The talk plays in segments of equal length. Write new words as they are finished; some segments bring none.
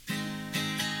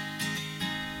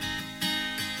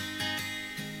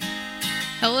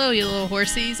Hello, you little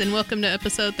horsies, and welcome to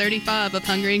episode 35 of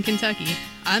Hungry in Kentucky.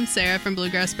 I'm Sarah from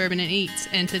Bluegrass Bourbon and Eats,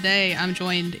 and today I'm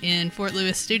joined in Fort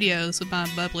Lewis Studios with my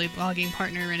bubbly blogging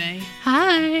partner, Renee.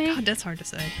 Hi. God, that's hard to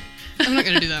say. I'm not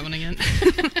going to do that one again.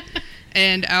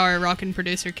 And our rockin'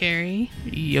 producer, Carrie.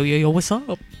 Yo, what's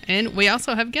up? And we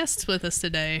also have guests with us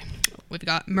today. We've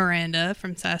got Miranda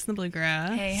from Sass and the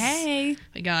Bluegrass. Hey.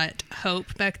 We got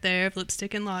Hope back there of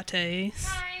Lipstick and Lattes.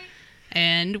 Hi.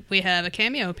 And we have a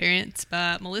cameo appearance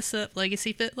by Melissa of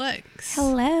Legacy Fit Lex.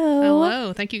 Hello.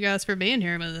 Hello. Thank you guys for being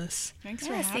here with us. Thanks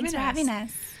for having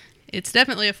us. It's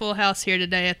definitely a full house here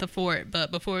today at the fort,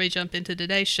 but before we jump into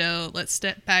today's show, let's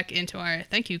step back into our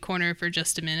thank you corner for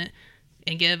just a minute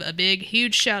and give a big,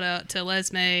 huge shout out to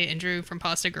Lesme and Drew from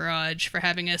Pasta Garage for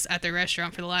having us at their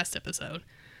restaurant for the last episode.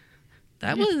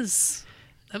 That was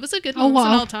a good one. It was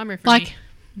an all-timer for me.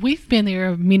 We've been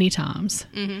there many times.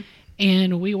 Mm-hmm.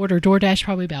 And we order DoorDash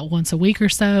probably about once a week or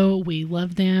so. We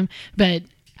love them. But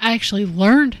I actually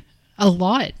learned a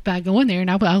lot by going there. And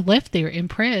I left there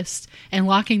impressed and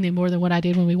liking them more than what I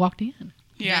did when we walked in.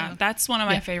 Yeah, that's one of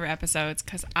my favorite episodes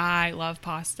because I love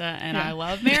pasta and I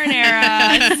love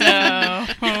marinara.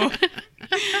 So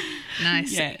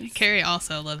Nice. Yes. Carrie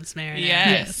also loves marinara.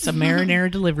 Yes. It's a marinara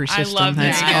delivery I system. love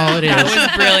That's that. all it is.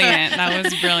 That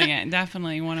was brilliant.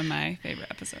 Definitely one of my favorite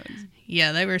episodes.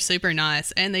 Yeah, they were super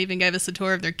nice. And they even gave us a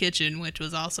tour of their kitchen, which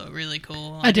was also really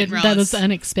cool. I didn't. That was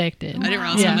unexpected. I didn't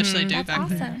realize how much they do That's back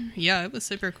there. awesome. Yeah, it was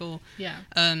super cool. Yeah.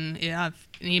 If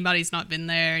anybody's not been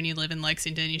there and you live in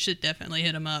Lexington, you should definitely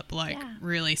hit them up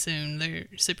really soon. They're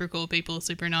super cool people,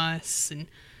 super nice, and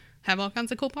have all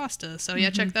kinds of cool pasta. So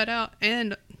check that out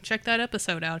and check that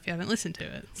episode out if you haven't listened to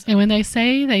it. So. And when they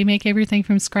say they make everything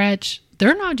from scratch,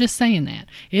 they're not just saying that.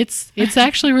 It's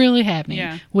actually really happening.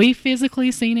 Yeah. We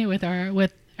physically seen it with our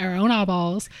own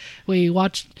eyeballs. We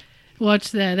watched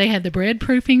they had the bread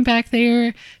proofing back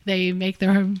there. They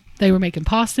were making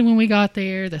pasta when we got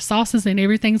there. The sauces and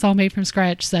everything's all made from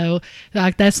scratch. So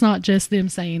that's not just them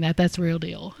saying that. That's real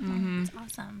deal. Mm-hmm. That's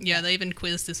awesome. Yeah, they even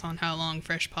quizzed us on how long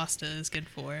fresh pasta is good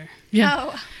for. Yeah.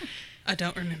 Oh, I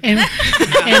don't remember. And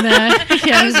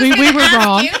we were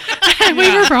wrong.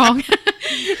 We were wrong.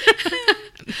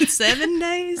 7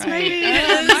 days, Right. maybe?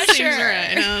 I'm not Seems sure.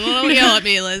 Right. Don't yell at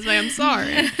me, Leslie. I'm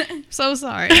sorry. So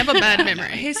sorry. I have a bad memory.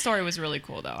 His story was really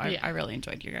cool, though. Yeah. I really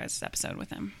enjoyed your guys' episode with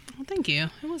him. Well, thank you.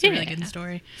 It was a really Yeah. good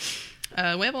story.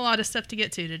 We have a lot of stuff to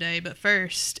get to today, but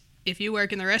first, if you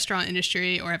work in the restaurant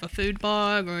industry or have a food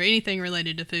blog or anything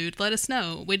related to food, let us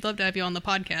know. We'd love to have you on the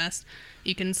podcast.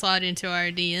 You can slide into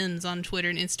our DMs on Twitter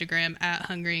and Instagram at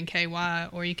hungryandky,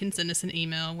 or you can send us an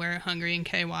email. We're at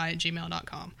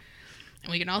hungryandky@gmail.com.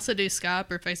 And we can also do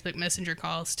Skype or Facebook Messenger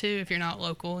calls, too, if you're not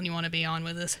local and you want to be on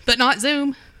with us. But not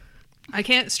Zoom. I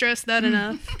can't stress that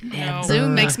enough. No.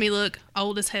 Zoom makes me look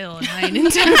old as hell, and I ain't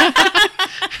into it.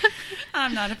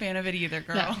 I'm not a fan of it either,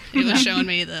 girl. No. It was showing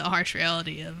me the harsh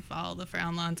reality of all the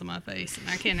frown lines on my face, and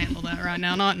I can't handle that right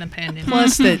now, not in a pandemic.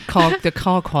 Plus, the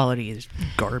call quality is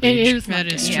garbage. It is That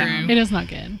not is good. true. It is not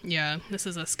good. Yeah, this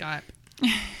is a Skype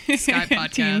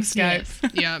podcast. Team Skype. Yes.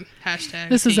 Yeah, hashtag.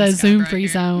 This is Team a Skype Zoom right free here.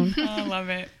 zone. Oh, I love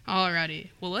it. Alrighty,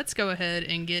 well, let's go ahead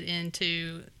and get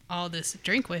into all this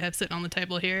drink we have sitting on the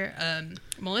table here.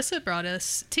 Melissa brought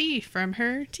us tea from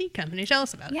her tea company. Tell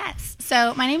us about it. yes.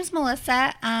 So my name is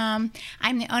Melissa. I'm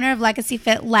the owner of Legacy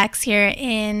Fit Lex here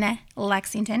in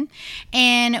Lexington,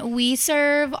 and we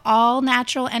serve all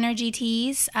natural energy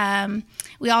teas.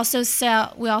 We also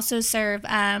serve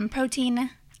protein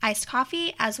iced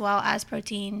coffee as well as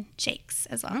protein shakes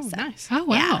as well. Oh, So, nice. Oh,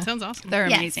 wow. Yeah. Sounds awesome. They're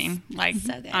Yes. amazing. Like,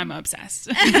 So good. I'm obsessed.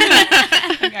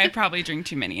 I probably drink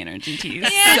too many energy teas.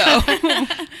 So,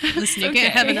 Listen, you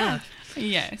can't have okay. enough.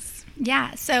 yes.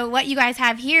 Yeah, so what you guys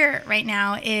have here right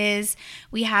now is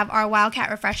we have our Wildcat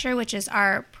Refresher, which is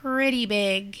our pretty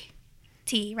big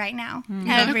tea right now.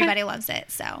 Everybody loves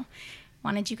it, so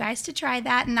wanted you guys to try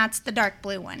that, and that's the dark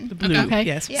blue one. The blue, Okay.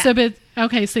 yes. Yeah.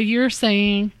 So you're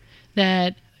saying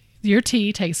that your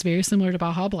tea tastes very similar to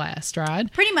Baja Blast,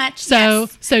 right? Pretty much. So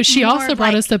yes. so she More also of brought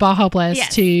like- us the Baja Blast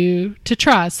Yes. to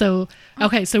try. So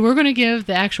okay, so we're going to give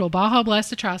the actual Baja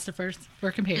Blast a try first for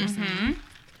comparison.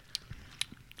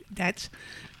 That's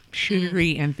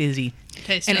sugary and fizzy.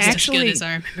 Tastes And just actually- as good as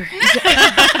I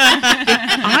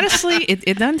remember. Honestly,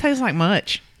 it doesn't taste like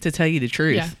much, to tell you the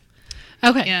truth. Yeah.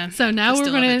 Okay. Yeah, So now I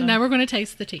still love it, though. we're gonna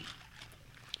taste the tea.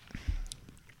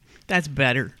 That's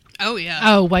better. Oh yeah.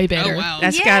 Oh, way better. Oh wow.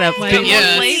 That's got a Yay. big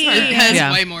yes. flavor. It has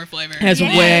Yeah. way more flavor. has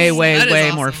Yes. way That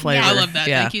is more awesome. flavor. I love that.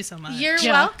 Yeah. Thank you so much. You're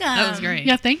Yeah. welcome. That was great.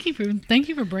 Yeah, thank you for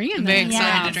bringing I'm very that.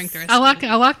 excited Yes. to drink the rest. I of like it.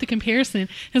 I like the comparison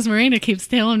because Miranda keeps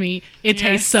telling me it Yes.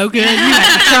 tastes so good. You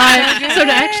have to try it. So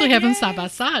to actually have them side by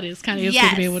side is kind of good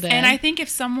to be able to. And I think if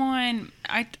someone,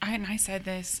 I said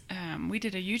this, we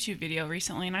did a YouTube video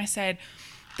recently, and I said,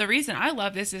 the reason I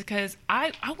love this is because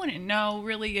I wouldn't know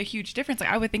really a huge difference. Like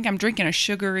I would think I'm drinking a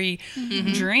sugary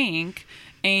drink,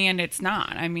 and it's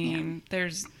not. I mean,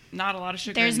 there's not a lot of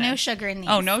sugar. There's in no this. sugar in these.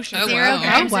 Oh, no sugar. 0 wow.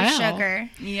 grams Oh, wow. of sugar.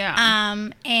 Yeah.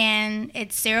 And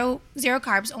it's zero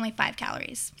carbs, only 5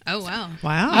 calories. Oh wow.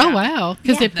 Wow. oh wow,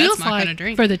 because Yeah. it That's feels my like kinda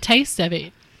drink. for the taste of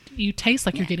it, you taste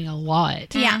like you're getting a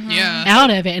lot Yeah. Yeah. out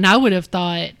of it, and I would have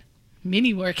thought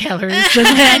many more calories than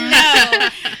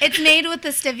that. No, it's made with the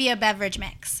stevia beverage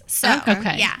mix. So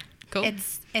Okay. yeah, Cool.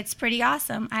 it's pretty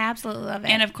awesome. I absolutely love it.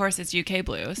 And of course, it's UK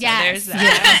Blue. So yes, there's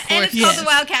that. and it's called the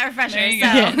Wildcat Refresher. There you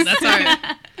so. go. Yes. That's all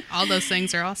right. All those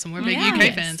things are awesome. We're big Yeah. UK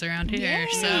Yes. fans around here. Yay.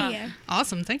 So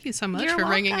awesome. Thank you so much You're for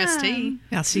bringing us tea. welcome.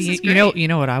 Now, see, This is you know great.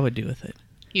 what I would do with it.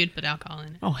 You'd put alcohol in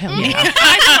it. Oh hell yeah!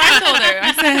 I told her.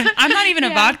 I said, I'm not even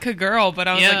a vodka girl, but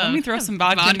I was like, Yeah. let me throw some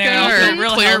vodka, in Vodka there. I'll or feel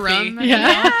real clear healthy. rum.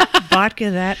 Yeah,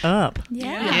 Vodka that up.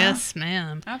 Yeah. Yes,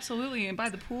 ma'am. Absolutely. And by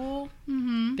the pool.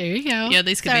 there you go. Yeah,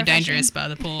 these could So be refreshing. dangerous by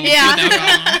the pool. Yeah. With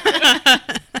alcohol.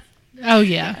 Oh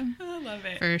yeah, I love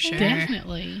it. For sure.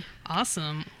 definitely.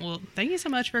 Awesome. Well, thank you so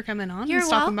much for coming on You're and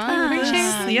stopping by. welcome. with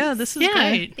us. Yeah, this is Yeah.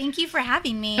 great. Thank you for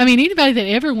having me. I mean, anybody that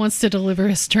ever wants to deliver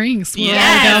us drinks, we're all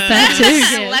Yes. about that too.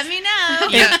 Yes. Let me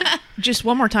know. Yeah. Just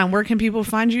one more time, where can people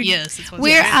find you? Yes, it's what's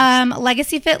We're up.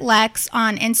 Legacy Fit Lex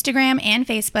on Instagram and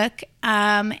Facebook,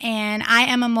 and I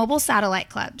am a mobile satellite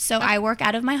club, so I work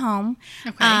out of my home,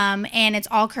 Okay. and it's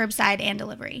all curbside and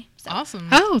delivery. So. Awesome.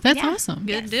 Oh, that's Yeah. awesome.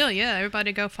 Good deal. Yeah,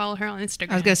 everybody go follow her on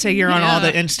Instagram. I was gonna say you're on all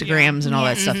the Yeah. Instagrams and all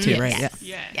that stuff too, right? Yes.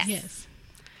 Yeah. Yes. Yes.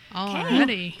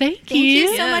 Alrighty. Thank you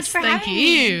you. so much for thank having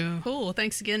me. you. Cool.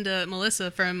 Thanks again to Melissa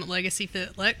from Legacy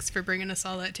Fit Lex for bringing us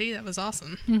all that tea. That was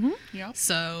awesome. Yep.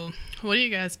 So, what have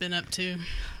you guys been up to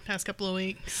past couple of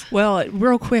weeks? Well,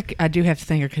 real quick, I do have to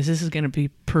thank her because this is going to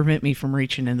prevent me from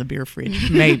reaching in the beer fridge.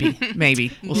 Maybe.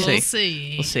 We'll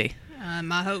see. We'll see.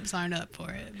 My hopes aren't up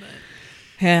for it, but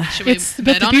Yeah. should we But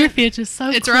bet the on beer it? fridge is so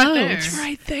It's close. right there. It's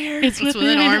right there. It's It's within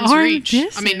within arm's arm reach.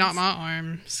 distance. I mean, not my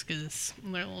arms, because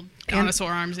little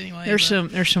dinosaur arms anyway. There's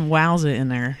but- some wowza in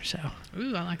there. So.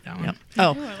 Ooh, I like that one. Yep. Ooh,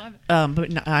 I love it. But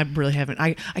no, I really haven't.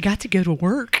 I got to go to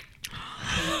work.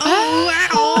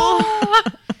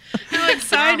 How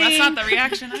exciting! That's not the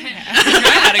reaction I had. I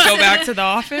had to go back to the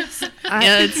office.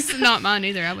 Yeah, it's not mine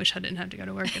either. I wish I didn't have to go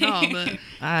to work at all. But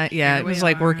Yeah, Here it we was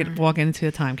like are. walking into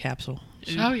a time capsule.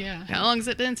 Oh yeah. how long has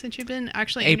it been since you've been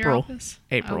actually in your April. office?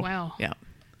 April. Oh wow. Yeah.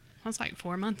 That's like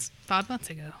 5 months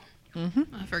ago. Mm-hmm.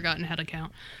 I've forgotten how to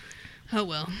count. Oh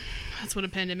well, that's what a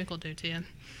pandemic will do to you.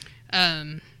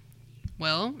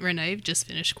 Well, Renee just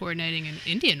finished coordinating an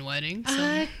Indian wedding, so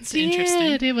I it's did.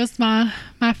 interesting. It was my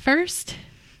first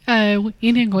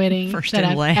Indian wedding First that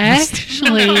and I've last.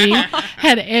 actually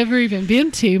had ever even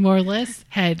been to, more or less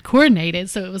had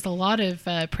coordinated. So it was a lot of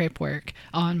prep work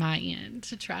on my end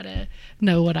to try to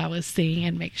know what I was seeing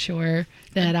and make sure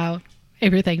that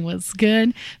everything was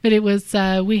good. But it was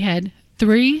we had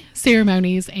 3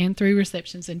 ceremonies and 3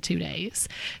 receptions in 2 days,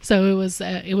 so it was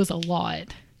a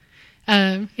lot.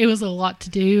 It was a lot to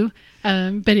do,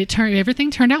 but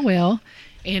everything turned out well,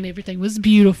 and everything was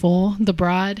beautiful. The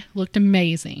bride looked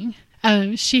amazing.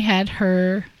 She had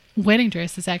her wedding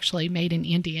dress is actually made in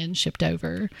India and shipped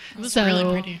over. It was really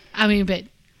pretty. I mean, but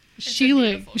she a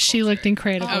looked beautiful looked culture.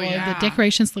 incredible. Oh, yeah. The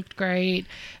decorations looked great.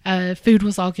 Food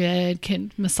was all good.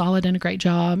 Masala done a great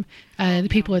job. The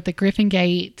people at the Griffin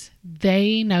Gate,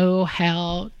 they know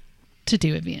how to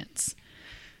do events.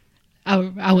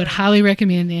 I would highly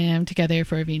recommend them to go there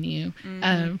for a venue.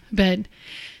 But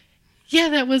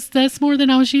yeah, that's more than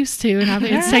I was used to, and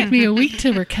it's taken me a week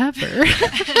to recover.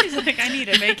 He's like, I need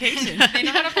a vacation. They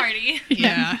know how to party.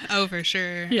 Yeah. Oh, for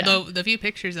sure. Yeah. Though the few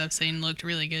pictures I've seen looked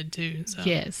really good too. So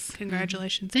Yes.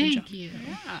 congratulations. Good job. Thank you.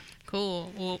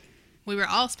 Cool. Well, we were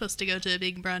all supposed to go to a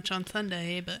big brunch on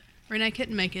Sunday, but Renee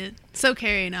couldn't make it. So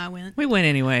Carrie and I went. We went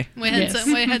anyway. We had Yes.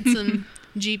 some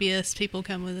GBS people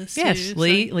come with us. Yes, too,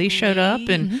 Lee showed up,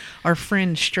 and our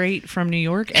friend straight from New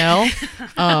York, Elle,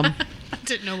 I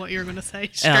didn't know what you were going to say.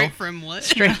 Straight from what?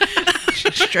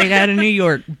 straight out of New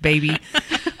York, baby.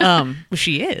 Well,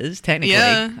 she is technically.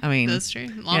 Yeah. I mean, that's true.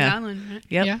 Long yeah. Island, right?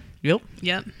 Yep. Yeah. Yep.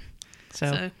 Yep.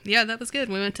 So, yeah, that was good.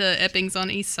 We went to Eppings on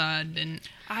East Side, and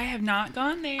I have not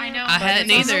gone there. I know. I but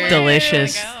hadn't it's on the either. way.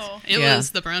 Delicious. There we go. it Yeah.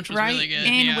 was the brunch was Right really good.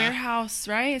 in yeah. Warehouse,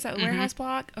 right? Is that Warehouse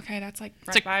Block? Okay, that's like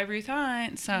right a- by Ruth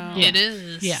Hunt. So It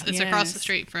is. Yeah. It's across the Yes.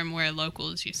 street from where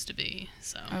Locals used to be.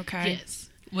 So okay. Yes.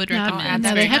 would No, recommend. add no,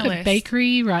 that they to have my a list.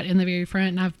 bakery right in the very front,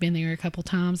 and I've been there a couple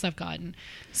times. I've gotten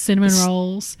cinnamon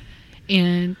rolls,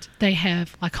 and they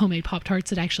have like homemade Pop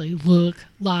Tarts that actually look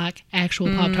like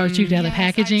actual Pop Tarts. You get out of the Yes,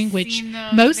 packaging, I've which seen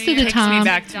those. most They of the takes Takes me time,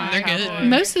 back to my They're good. childhood.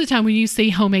 most of the time when you see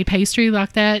homemade pastry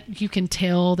like that, you can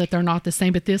tell that they're not the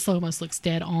same. But this almost looks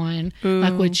dead on,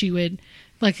 like what you would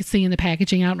like see in the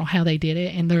packaging. I don't know how they did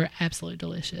it, and they're absolutely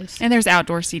delicious. And there's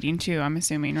outdoor seating too, I'm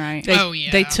assuming, right? They, Oh,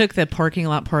 yeah. They took the parking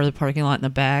lot, part of the parking lot in the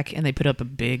back, and they put up a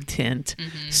big tent.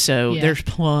 So Yeah. there's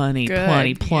plenty Good.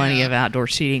 Yeah. of outdoor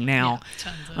seating now.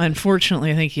 Tons of Unfortunately,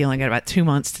 I think you only got about 2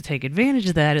 months to take advantage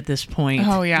of that at this point.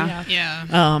 Oh yeah.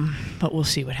 Yeah. But we'll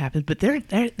see what happens. But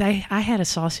I had a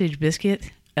sausage biscuit,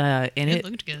 and It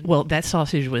looked good. Well, that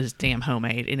sausage was damn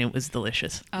homemade, and it was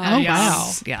delicious. Oh yes.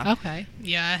 wow! Yeah. Okay.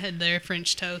 Yeah, I had their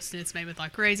French toast, and it's made with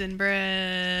like raisin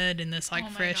bread and this like Oh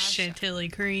my fresh gosh. chantilly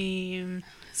cream.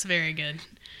 It's very good.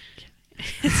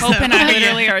 Hope and I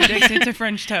literally are addicted to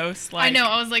French toast. Like, I know.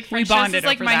 I was like, we French toast bonded is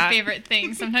like over my that. favorite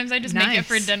thing. Sometimes I just make it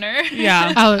for Nice. dinner.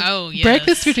 Yeah. Oh, yes.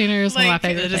 Breakfast for dinner is one of Like, my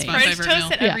favorite it is things. my French favorite toast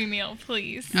meal. at every meal,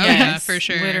 please. Oh yeah, Yes, for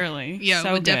sure. literally. Yeah,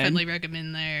 So would good. definitely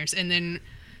recommend theirs. And then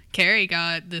Carrie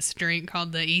got this drink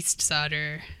called the East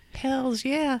Sider, Hells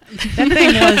yeah. That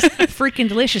thing was freaking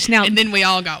delicious. Now, and then we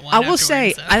all got one. I will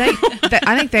say, afterwards, so.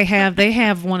 I think they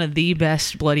have one of the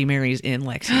best Bloody Marys in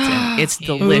Lexington. It's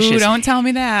delicious. Ooh, don't tell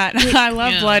me that. I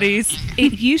love Yeah. Bloodies.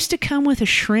 It used to come with a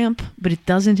shrimp, but it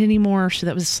doesn't anymore, so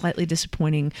that was slightly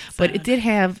disappointing. But it did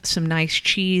have some nice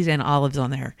cheese and olives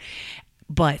on there.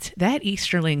 But that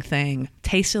Easterling thing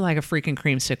tasted like a freaking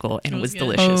creamsicle, and it was good.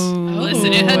 delicious.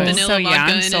 Listen, it had Oh. vanilla So, yeah, vodka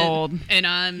I'm in sold. it, and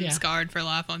I'm Yeah. scarred for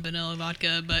life on vanilla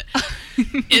vodka. But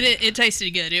it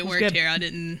tasted good. It worked good. here. I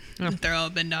didn't throw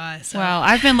up and die. So. Well,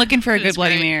 I've been looking for a It good was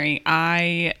Bloody great. Mary.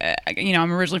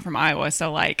 I'm originally from Iowa,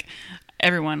 so like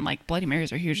everyone, like Bloody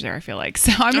Marys are huge there. I feel like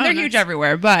so. I mean, Oh, they're nice. huge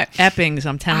everywhere, but Eppings,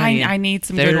 I'm telling you. I need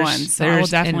some good ones. So I will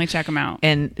definitely check them out.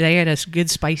 And they had a good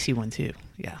spicy one too.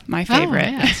 Yeah. My favorite.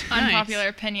 yeah. Nice. Unpopular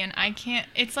opinion. I can't.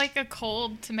 It's like a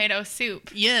cold tomato soup.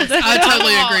 Yes, I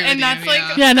totally agree with And you. that's like-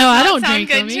 yeah. Yeah, no, I Does don't not sound drink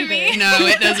good them to me. either. No,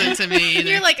 it doesn't to me either.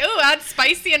 You're like, oh, add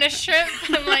spicy and a shrimp.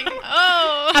 I'm like,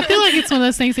 oh. I feel like it's one of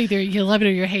those things either you love it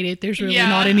or you hate it. There's really Yeah.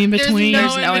 not an in There's between. no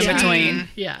There's no in between.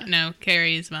 Yeah. No,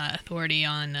 Carrie's my authority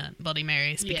on Bloody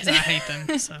Marys because Yes. I hate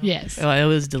them. So. Yes. Oh, it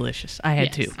was delicious. I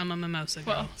had Yes. two. I'm a mimosa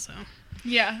girl, Well. so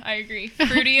Yeah, I agree.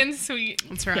 Fruity and sweet.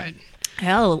 that's right.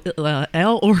 Elle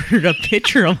ordered a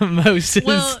pitcher of mimosas.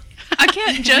 Well, I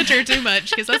can't judge her too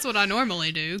much because that's what I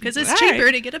normally do because it's Right.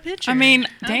 cheaper to get a pitcher. I mean,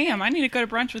 damn, I need to go to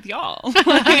brunch with y'all.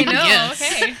 I know. Yes.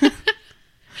 Okay.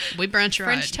 we brunch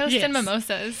right. French toast Yes. and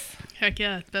mimosas. Heck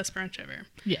yeah, best brunch ever.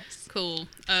 Yes. Cool.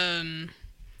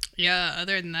 Yeah.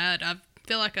 Other than that, I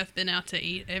feel like I've been out to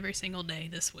eat every single day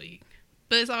this week,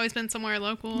 but it's always been somewhere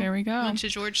local. There we go. Went to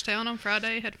Georgetown on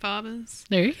Friday, had Fabas.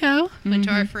 There you go. Went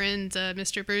to our friend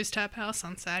Mr. Brew's Tap House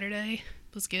on Saturday.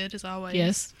 Was good as always.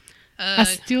 Yes. I Uh,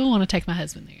 still want to take my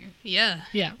husband there. yeah.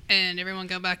 Yeah. And everyone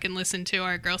go back and listen to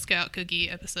our Girl Scout cookie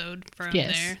episode from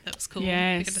Yes. there. That was cool.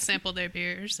 Yes. We got to sample their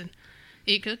beers and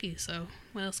eat cookies. So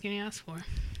what else can you ask for?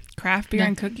 Craft beer Yeah.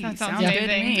 and cookies. That sounds Sounds good to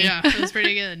amazing. me. Yeah, it was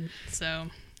pretty good. So,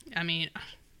 I mean,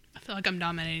 I feel like I'm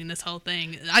dominating this whole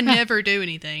thing. I never do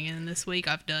anything, and this week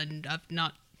I've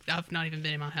not even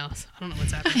been in my house. I don't know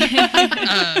what's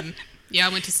happening. Yeah, I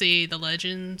went to see the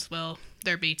Legends. Well,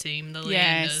 their B team, the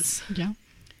Yes. Leandas. Yeah.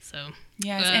 So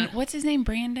Yes, Uh, and what's his name?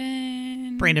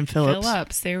 Brandon Phillips.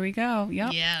 Phillips. There we go.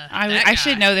 Yep. Yeah, I that I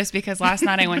should guy. know this because last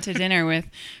night I went to dinner with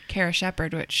Kara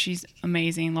Shepard, which she's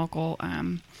amazing local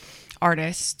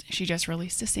artist. She just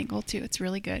released a single too. It's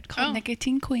really good called Oh.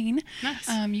 Nicotine Queen. Nice.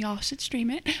 Y'all should stream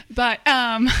it. But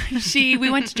we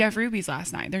went to Jeff Ruby's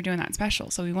last night. They're doing that special,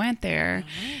 so we went there,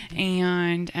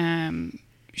 and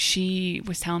she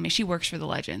was telling me she works for the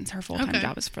Legends. Her full-time Okay.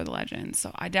 job is for the Legends.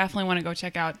 So I definitely want to go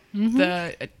check out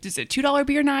the, is it $2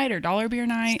 beer night or $1 beer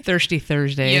night? Thirsty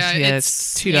Thursdays. Yeah, Yeah,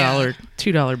 it's- it's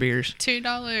 $2 beers.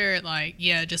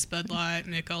 $2 just Bud Light,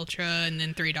 Mick Ultra, and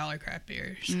then $3 craft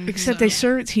beers. Except they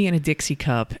serve it to you in a Dixie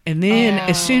cup, and then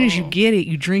as soon as you get it,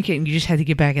 you drink it, and you just have to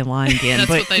get back in line again. That's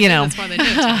but what they you do. know, That's why they do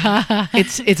it. To me.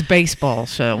 it's baseball,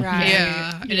 so Right.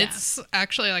 Yeah, and Yeah. it's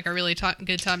actually like a really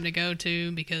good time to go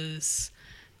to because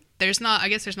I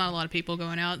guess there's not a lot of people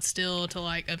going out still to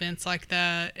like events like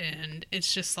that, and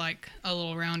it's just like a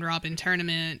little round robin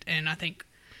tournament, and I think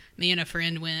me and a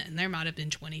friend went, and there might have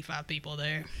been 25 people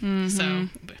there. So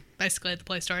basically, had the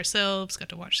place to ourselves. Got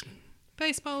to watch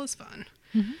baseball. It was fun.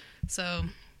 So,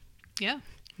 yeah,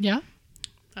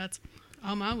 that's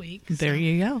all my week. There So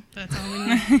you go. That's all we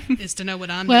need is to know what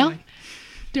I'm Well,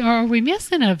 doing. are we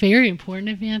missing a very important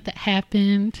event that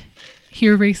happened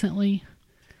here recently?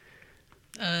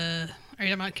 Are you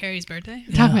talking about Carrie's birthday?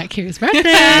 Talking about Carrie's birthday.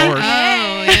 Lord.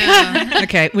 Oh, yeah.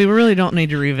 Okay, we really don't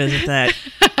need to revisit that.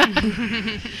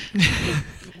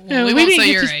 Well, we we won't didn't say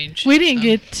get your to, age. We didn't so.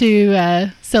 get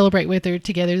to celebrate with her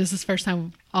together. This is the first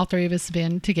time all three of us have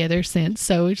been together since.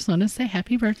 So we just want to say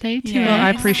happy birthday to Yeah. her. Well, I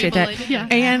appreciate that. Belated Yeah.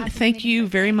 And thank you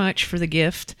very much for the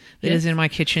gift that is Yes. in my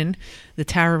kitchen, the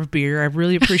tower of beer. I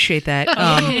really appreciate that.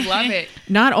 Ooh, love it.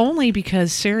 Not only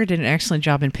because Sarah did an excellent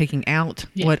job in picking out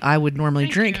Yeah. what I would normally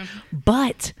Thank drink, you.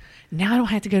 but now I don't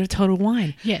have to go to Total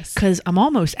Wine. Yes. Because I'm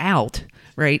almost out,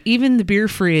 right? Even the beer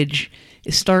fridge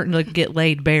is starting to get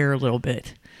laid bare a little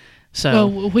bit. So,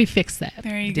 Well, we fixed that.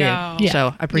 There you did. go. Yeah. So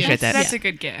I appreciate That's, that. that's a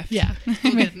good gift. Yeah.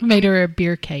 Made her a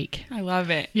beer cake. I love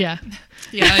it. Yeah.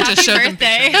 Yeah, I just Happy showed them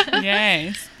birthday. pictures.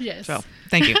 Yes. Yes. So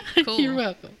thank you. Cool. You're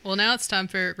welcome. Well, now it's time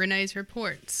for Renee's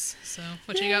reports. So,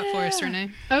 what you got for us,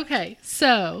 Renee? Okay,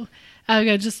 so I've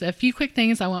got just a few quick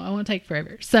things. I won't take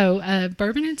forever. So,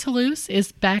 Bourbon and Toulouse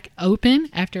is back open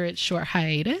after its short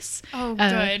hiatus. Oh,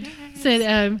 Uh, good.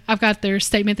 Said I've got their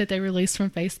statement that they released from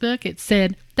Facebook. It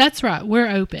said, "That's right, we're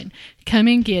open. Come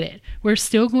and get it. We're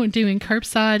still doing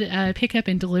curbside pickup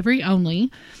and delivery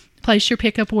only. Place your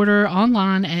pickup order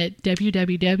online at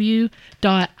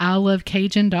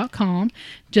www.ilovecajun.com.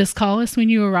 Just call us when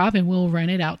you arrive and we'll run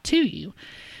it out to you.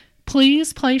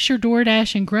 Please place your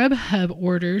DoorDash and Grubhub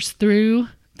orders through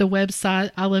the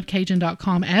website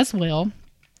ilovecajun.com as well.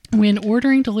 When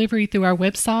ordering delivery through our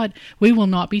website, we will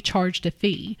not be charged a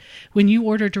fee. When you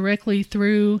order directly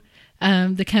through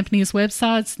the company's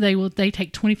websites, they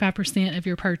take 25% of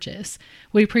your purchase.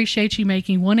 We appreciate you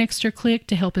making one extra click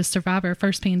to help us survive our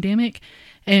first pandemic,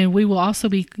 and we will also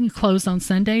be closed on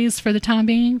Sundays for the time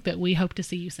being, but we hope to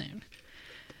see you soon."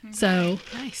 So,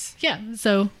 Nice. yeah,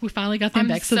 so we finally got them I'm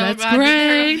back, so so that's glad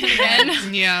great. to hear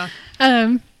again. Yeah.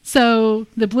 So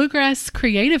the Bluegrass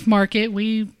Creative Market,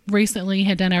 we recently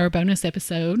had done our bonus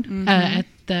episode at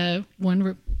the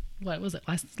one. What was it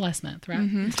last month?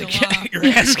 Right? July. You're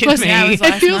asking me. Yeah, it was It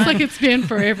last feels month. like it's been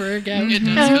forever ago. It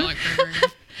does feel like forever ago.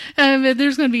 But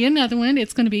there's going to be another one.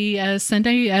 It's going to be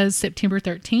Sunday, September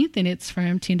 13th, and it's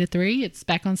from 10 to 3. It's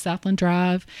back on Southland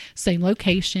Drive, same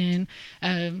location.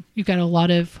 You've got a lot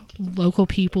of local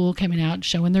people coming out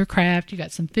showing their craft. You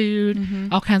got some food,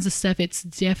 all kinds of stuff. It's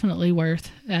definitely worth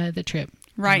the trip.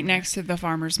 Right next to the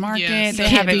farmer's market. Yes. They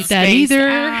Can't have it beat that spaced either.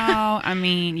 out. I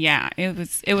mean, yeah,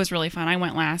 it was really fun. I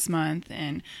went last month,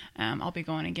 and I'll be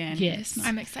going again. Yes.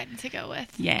 I'm excited to go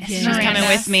with. Yes, Yes. she's Nice. coming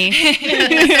with me.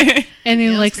 And then Yeah,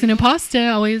 that's Lexington Pasta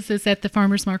always is at the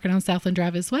farmer's market on Southland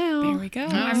Drive as well. There we go.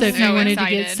 I'm So if so you wanted to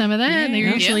excited. get some of that, they're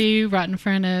Yeah. usually right in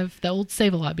front of the old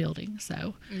Save-A-Lot building.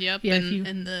 So Yep. Yeah, if and, you-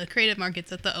 and the creative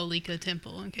market's at the Olika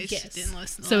Temple, in case you didn't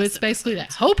listen to the So last it's basically that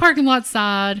episode. whole parking lot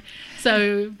side.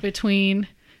 So between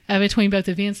both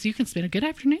events, you can spend a good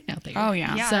afternoon out there. Oh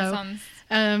yeah. Yeah, So, that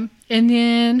sounds. And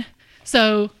then,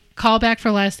 so call back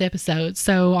for last episode.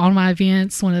 So on my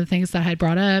events, one of the things that I had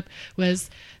brought up was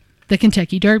the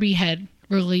Kentucky Derby had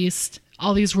released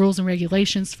all these rules and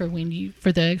regulations for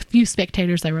for the few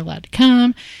spectators that were allowed to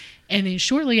come. And then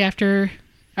shortly after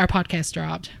our podcast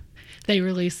dropped,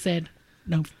 they said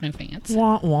no fans.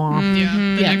 Wah, wah. Yeah.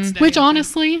 The Yeah, next day. which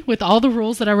honestly, with all the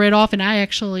rules that I read off, and I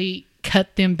actually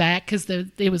cut them back because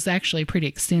it was actually pretty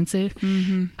extensive.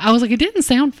 I was like, it didn't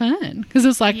sound fun because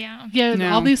it's like, Yeah.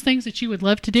 No. all these things that you would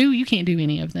love to do, you can't do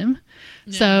any of them.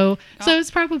 So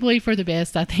it's probably for the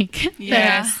best, I think.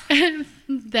 Yes.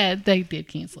 that they did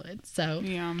cancel it. So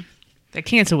Yeah. They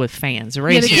cancel with fans. The yeah,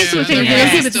 race the kids Yeah, with the the derby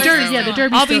derby, is still derby, going yeah, the on.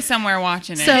 derby. I'll be somewhere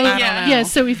watching it. So I don't know.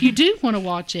 so if you do want to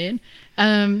watch it,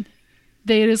 it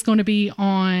is going to be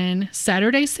on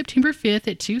Saturday, September 5th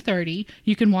at 2:30.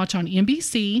 You can watch on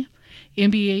NBC,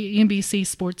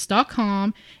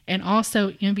 NBCSports.com, and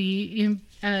also the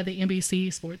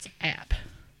NBC Sports app.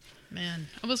 Man,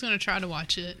 I was going to try to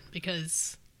watch it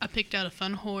because I picked out a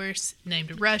fun horse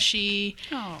named Rushy.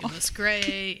 Oh. It was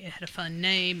gray. It had a fun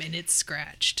name, and it's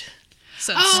scratched.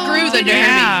 So Oh, screw the derby.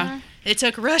 yeah. It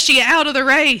took Rushy out of the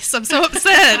race. I'm so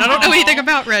upset. I don't know anything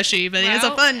about Rushy, but it has a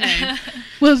Well. fun name.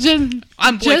 Well,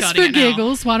 I'm just boycotting for it now.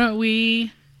 giggles, why don't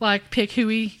we pick who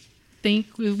we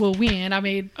think we will win? I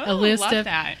made a Oh, list love of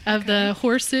that. the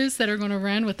horses that are going to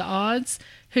run with the odds.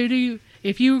 Who do you,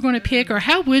 if you were going to pick, or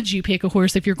how would you pick a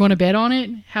horse if you're going to bet on it?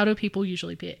 How do people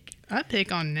usually pick? I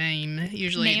pick on name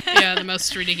usually. Name? Yeah, the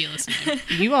most ridiculous name.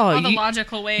 You all, All the you,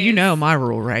 logical ways. you know my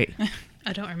rule, right?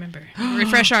 I don't remember.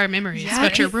 Refresh our memories. Yeah.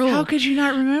 What's your rule? How could you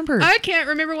not remember? I can't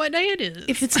remember what day it is.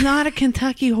 If it's not a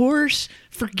Kentucky horse,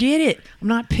 forget it. I'm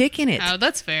not picking it. Oh,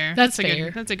 that's fair. That's a fair.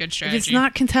 good. That's a good If strategy. it's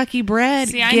not Kentucky bred,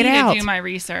 See, I get need out. to do my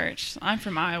research. I'm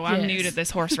from Iowa. I'm new Yes. to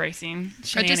this horse racing I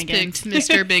just shenanigans. picked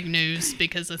Mr. Big News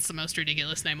because that's the most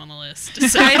ridiculous name on the list.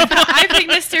 So, I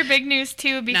picked Mr. Big News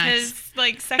too because Nice.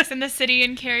 like Sex and the City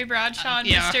and Carrie Bradshaw and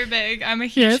Yeah. Mr. Big. I'm a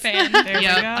huge Yes. fan. There we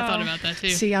yeah, go. I thought about that too.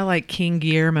 See, I like King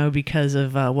Guillermo because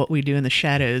of what we do in the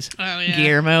shadows. Oh, yeah.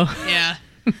 Guillermo. Yeah.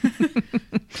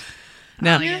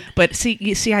 No, like it. but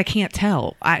see, I can't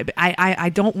tell.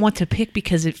 I don't want to pick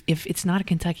because if it's not a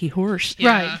Kentucky horse, Yeah.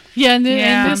 Right. Yeah, and,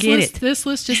 Yeah. and this Forget list, it. this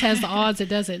list just has the odds. It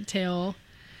doesn't tell.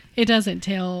 It doesn't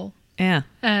tell yeah.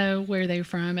 where they're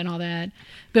from and all that.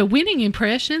 But winning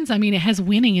impressions, I mean, it has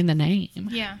winning in the name.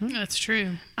 Yeah. That's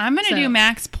true. I'm gonna So- do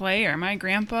Max Player. My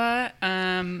grandpa,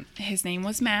 his name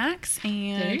was Max, There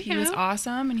and you he was go.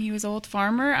 awesome, and he was old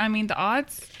farmer. I mean, the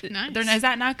odds. Nice. Is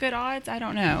that not good odds? I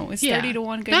don't know. Is Yeah.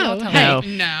 30-1 good? No, Y'all tell me.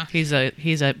 hey. No, No. he's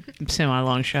a semi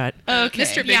long shot. Okay.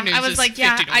 Mr. Big Yeah, News I was is like,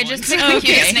 yeah, 50 to I 1. just picked the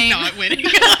cutest name. Not winning.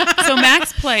 So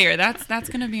Max Player. That's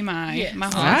gonna be my Yes. my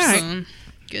horse. All right. Awesome.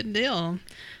 Good deal.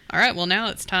 All right, well, now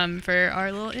it's time for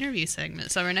our little interview segment.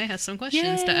 So Renee has some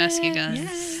questions to ask you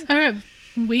guys. All right.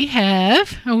 We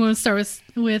have, I'm going to start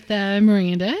with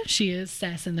Miranda. She is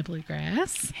Sass in the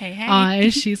Bluegrass. Hey, hey.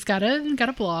 She's got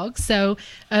a blog. So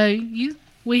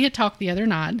we had talked the other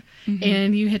night, Mm-hmm.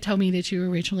 and you had told me that you were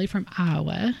originally from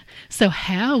Iowa. So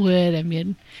how would a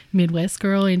Midwest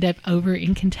girl end up over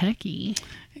in Kentucky?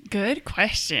 Good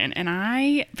question.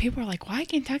 And people are like, why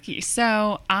Kentucky?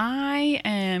 So I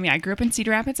grew up in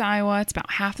Cedar Rapids, Iowa. It's about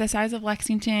half the size of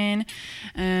Lexington.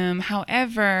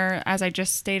 However, as I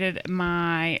just stated,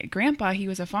 my grandpa, he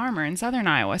was a farmer in southern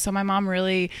Iowa. So my mom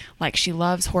really, she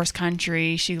loves horse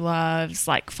country. She loves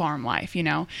farm life,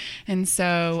 And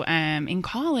so in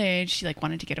college, she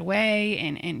wanted to get away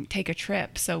and take a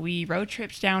trip. So we road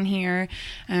tripped down here,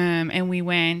 and we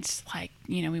went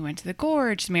we went to the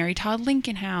Gorge, Mary Todd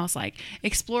Lincoln House,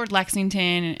 explored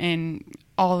Lexington and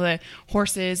all the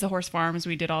horses, the horse farms.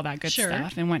 We did all that good Sure.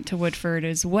 stuff and went to Woodford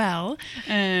as well.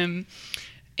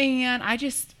 And I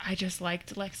just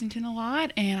liked Lexington a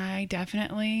lot, and I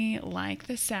definitely like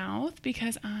the South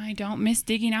because I don't miss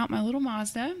digging out my little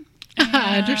Mazda.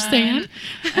 I understand.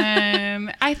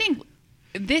 I think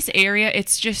this area,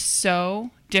 it's just so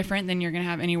different than you're going to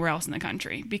have anywhere else in the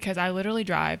country because I literally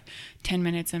drive 10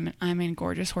 minutes and I'm in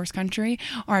gorgeous horse country,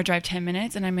 or I drive 10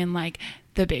 minutes and I'm in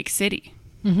the big city.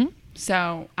 Mm-hmm.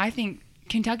 So I think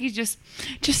Kentucky just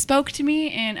spoke to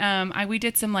me, and we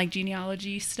did some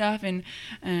genealogy stuff, and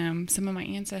some of my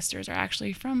ancestors are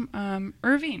actually from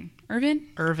Irvine. Irvin.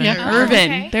 Yeah. Irvine.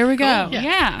 okay. There we go. Cool.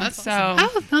 Yeah. That's so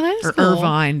Oh, no, that is Or cool.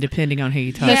 Irvine, depending on who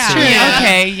you talk That's to. true. yeah. Yeah.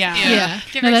 Okay. Yeah. Yeah.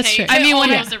 Give No, or that's take. true. I mean, all when-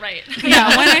 those are right.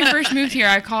 Yeah, when I first moved here,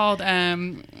 I called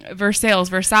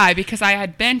Versailles because I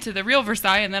had been to the real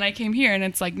Versailles, and then I came here, and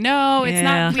it's no, it's Yeah.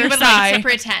 not We would like Versailles. to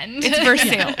pretend. It's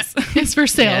Versailles. It's for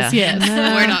sales, Yeah. yes.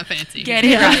 We're not fancy. Get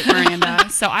it right, Miranda.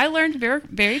 So I learned very,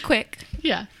 very quick.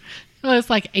 Yeah. Well, it's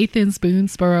like Athens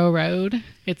Boonesboro Road.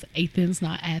 It's Athens,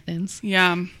 not Athens.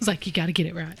 Yeah. It's like you got to get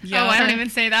it right. Yeah. Oh, I don't even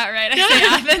say that right. I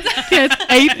say Athens. Yeah,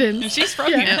 it's Athens. She's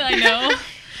from Yeah. here. I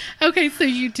know. Okay, so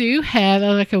you do have,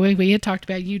 like we had talked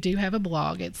about, you do have a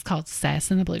blog. It's called Sass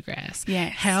in the Bluegrass.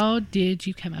 Yes. How did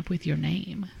you come up with your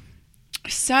name?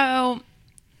 So,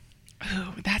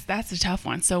 that's a tough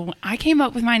one. So I came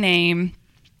up with my name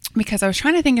because I was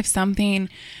trying to think of something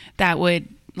that would,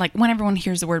 when everyone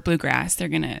hears the word bluegrass, they're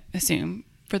going to assume,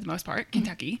 for the most part,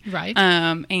 Kentucky. Right.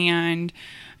 And,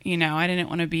 I didn't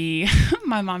want to be,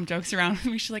 my mom jokes around with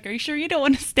me. She's like, are you sure you don't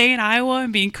want to stay in Iowa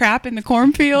and be crap in the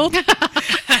cornfield?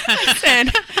 I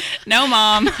said, no,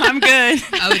 Mom, I'm good.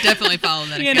 I would definitely follow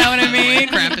that. You know what I mean?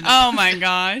 Crap in the- Oh my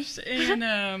gosh. And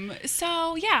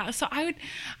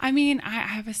I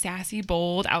have a sassy,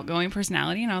 bold, outgoing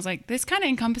personality, and I was like, this kind of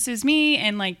encompasses me,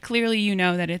 and clearly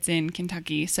that it's in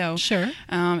Kentucky. So Sure.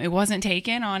 it wasn't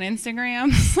taken on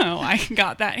Instagram, so I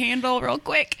got that handle real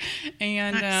quick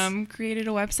and Nice. created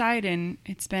a website, and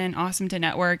it's been awesome to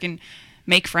network and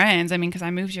make friends. I mean, because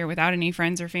I moved here without any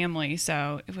friends or family,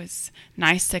 so it was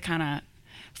nice to kind of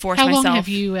force How myself long have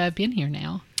you been here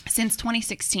now? since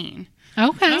 2016.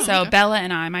 Okay. So okay. Bella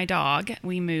and I, my dog,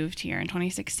 we moved here in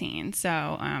 2016.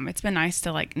 So it's been nice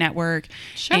to network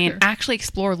Sure. and actually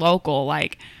explore local. I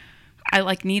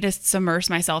need to submerge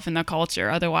myself in the culture.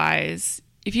 Otherwise,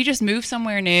 if you just move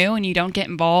somewhere new and you don't get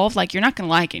involved, you're not going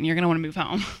to like it and you're going to want to move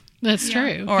home. That's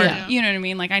true. Or yeah. you know what I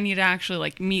mean? Like I need to actually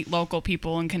like meet local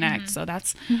people and connect. So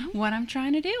that's what I'm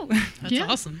trying to do. That's Yeah.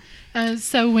 awesome.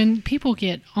 So when people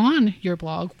get on your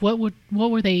blog, what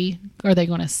are they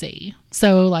going to see?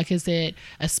 So like, is it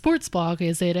a sports blog?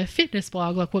 Is it a fitness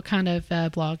blog? Like, what kind of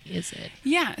blog is it?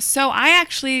 Yeah, so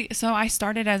I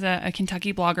started as a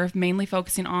Kentucky blogger, mainly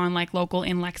focusing on like local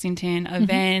in Lexington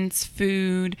events,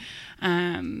 food,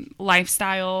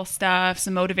 lifestyle stuff,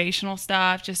 some motivational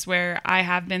stuff, just where I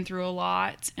have been through a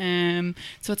lot.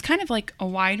 So it's kind of like a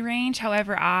wide range.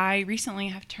 However, I recently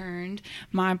have turned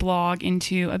my blog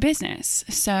into a business.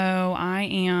 So I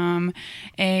am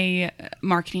a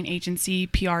marketing agency,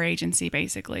 PR agency,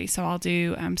 basically. So I'll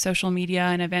do social media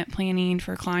and event planning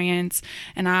for clients,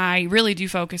 and I really do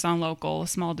focus on local,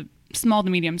 small to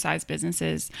medium sized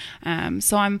businesses.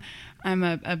 So I'm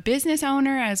a business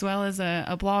owner as well as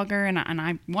a blogger, and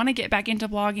I want to get back into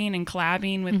blogging and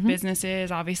collabing with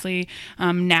businesses. Obviously,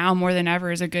 now more than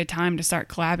ever is a good time to start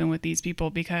collabing with these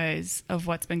people because of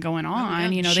what's been going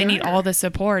on. They need all the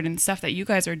support, and stuff that you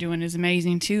guys are doing is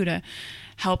amazing too to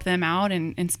help them out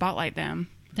and spotlight them.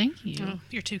 Thank you. Oh,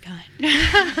 you're too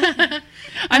kind.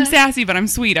 I'm sassy, but I'm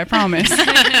sweet, I promise.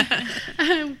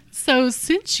 So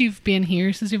since you've been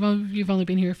here, since you've only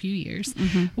been here a few years,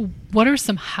 what are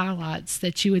some highlights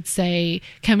that you would say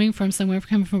coming from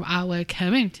Iowa,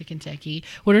 coming to Kentucky?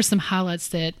 What are some highlights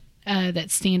that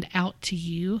stand out to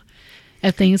you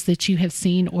of things that you have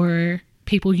seen or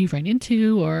people you've run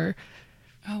into or?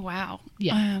 Oh, wow.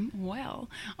 Yeah. Well,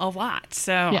 a lot.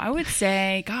 So Yeah. I would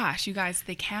say, gosh, you guys,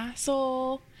 the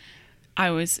castle, I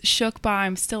was shook by.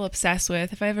 I'm still obsessed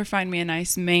with. If I ever find me a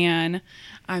nice man,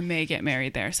 I may get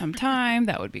married there sometime.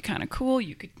 That would be kind of cool.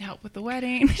 You could help with the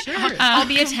wedding. Sure. I'll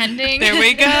be attending. There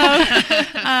we go.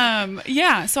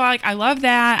 Yeah. So I love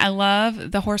that. I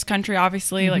love the horse country,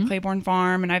 obviously, like Claiborne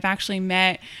Farm. And I've actually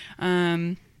met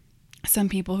some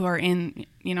people who are in,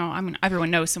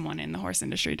 everyone knows someone in the horse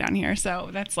industry down here. So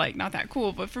that's like not that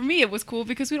cool. But for me, it was cool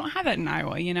because we don't have that in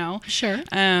Iowa, Sure.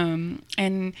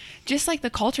 And just like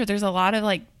the culture, there's a lot of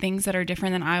like things that are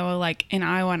different than Iowa. Like in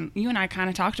Iowa, and you and I kind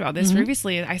of talked about this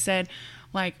previously. I said,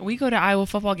 like, we go to Iowa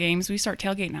football games. We start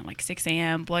tailgating at like 6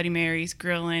 a.m., Bloody Marys,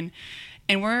 grilling,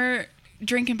 and we're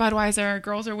drinking Budweiser.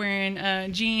 Girls are wearing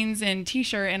jeans and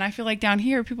t-shirt, and I feel like down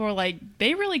here people are like,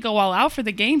 they really go all out for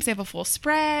the games. They have a full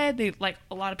spread. They like,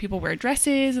 a lot of people wear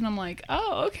dresses, and I'm like,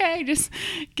 oh, okay, just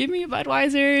give me a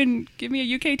Budweiser and give me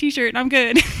a UK t-shirt and I'm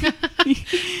good.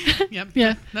 Yep.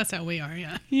 Yeah. That's how we are.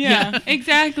 Yeah. Yeah,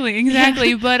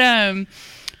 exactly.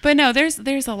 But no,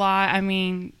 there's a lot. I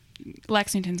mean,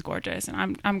 Lexington's gorgeous,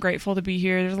 and I'm grateful to be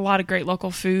here. There's a lot of great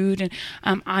local food,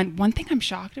 and one thing I'm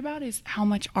shocked about is how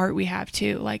much art we have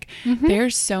too. Like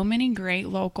there's so many great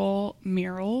local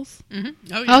murals.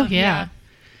 Mm-hmm. Oh, yeah. Oh yeah.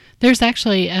 There's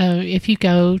actually if you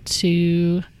go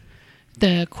to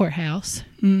the courthouse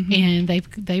and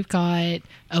they've got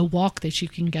a walk that you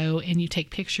can go and you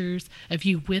take pictures of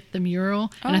you with the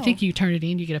mural, and I think you turn it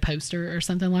in, you get a poster or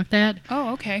something like that.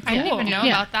 Oh, okay, cool. I didn't even know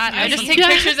Yeah. about that. Yeah, I just some- take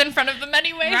pictures in front of them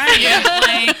anyway. Right, yeah,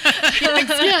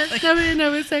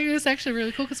 No, it's actually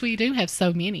really cool because we do have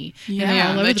so many. And they're Yeah,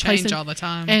 all over they the place, change all the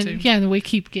time, and too. yeah, and we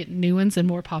keep getting new ones and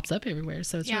more pops up everywhere.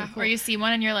 So it's Yeah, really cool. where you see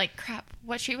one and you're like, crap,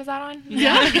 what street was that on?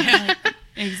 Yeah.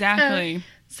 exactly.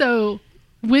 So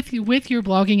with your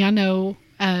blogging, I know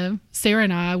Sarah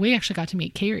and I, we actually got to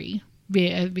meet Carrie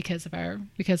because of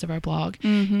our blog,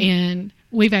 and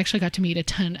we've actually got to meet a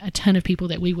ton of people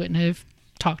that we wouldn't have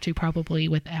talked to probably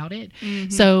without it.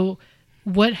 So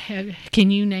can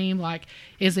you name, like,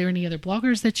 is there any other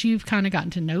bloggers that you've kind of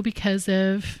gotten to know because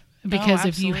of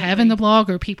you having the blog,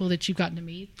 or people that you've gotten to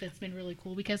meet that's been really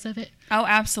cool because of it? Oh,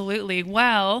 absolutely.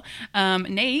 Well,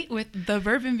 Nate with the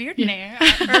Bourbon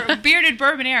Beardenaire, or Bearded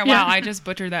Bourbonaire. Wow, I just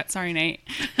butchered that. Sorry, Nate.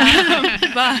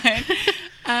 But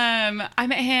I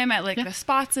met him at like the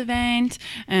Spots event,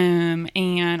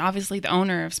 and obviously the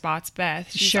owner of Spots,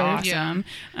 Beth. She's Sure. awesome.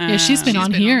 Yeah, she's been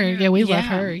on here. Yeah, we love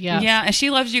her. Yeah. Yeah, and she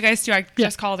loves you guys too. I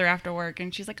just called her after work,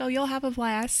 and she's like, "Oh, you'll have a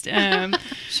blast."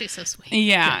 She's so sweet.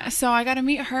 Yeah, so I got to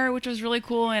meet her, which was really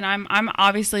cool. And I'm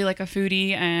obviously like a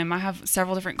foodie. I have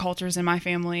several different cultures in my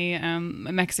family,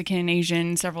 Mexican,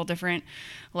 Asian, several different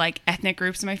like ethnic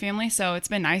groups in my family. So it's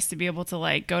been nice to be able to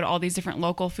like go to all these different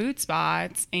local food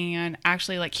spots and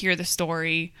actually like hear the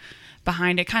story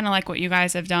behind it, kind of like what you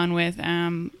guys have done with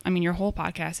your whole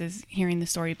podcast is hearing the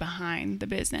story behind the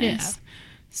business. Yeah.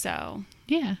 So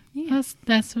Yeah.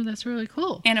 That's really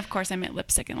cool. and of course I met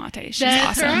Lipstick and Latte. She's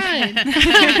That's awesome.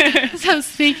 right. So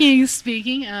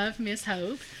speaking of Miss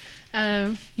Hope,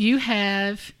 you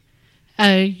have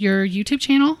your YouTube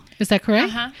channel. Is that correct?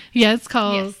 Uh-huh. Yeah, it's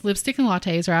called Yes. Lipstick and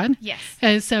Lattes, right?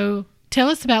 Yes. So tell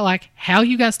us about like how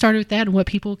you got started with that and what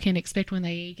people can expect when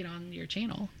they get on your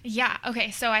channel. Yeah.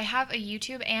 Okay. So I have a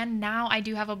YouTube and now I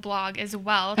do have a blog as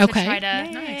well to Okay. try to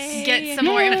Yay. get some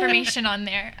more Yay. information on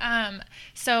there.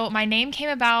 So my name came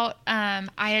about. I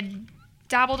had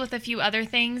dabbled with a few other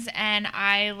things and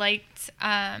I liked.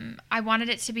 I wanted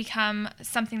it to become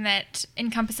something that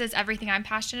encompasses everything I'm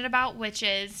passionate about, which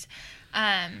is.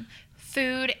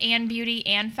 Food and beauty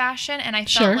and fashion, and I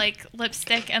Sure. felt like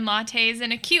lipstick and lattes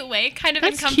in a cute way kind of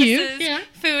That's encompasses cute, yeah.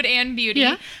 food and beauty.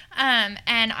 Yeah. And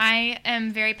I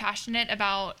am very passionate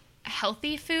about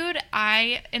healthy food.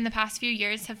 I, in the past few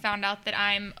years, have found out that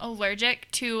I'm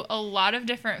allergic to a lot of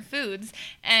different foods,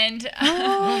 and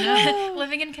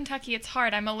living in Kentucky, it's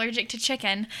hard. I'm allergic to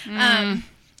chicken.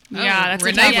 Yeah, that's a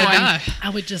Renee tough would one. die. I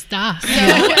would just die. So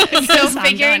I'm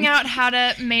figuring done. out how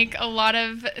to make a lot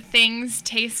of things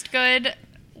taste good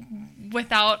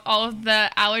without all of the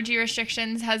allergy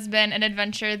restrictions has been an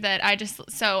adventure that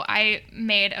I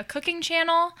made a cooking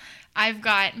channel. I've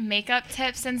got makeup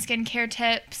tips and skincare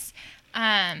tips.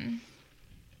 And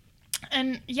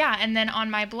then on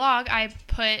my blog, I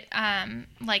put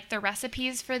like the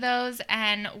recipes for those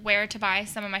and where to buy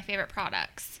some of my favorite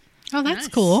products. Oh, that's Nice.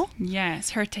 cool.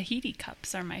 Yes, her Tahiti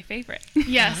cups are my favorite.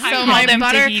 Yes, I so call my them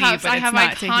butter Tahiti, cups, but I it's have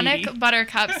not iconic Tahiti. butter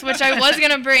cups, which I was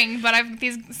gonna bring, but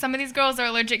some of these girls are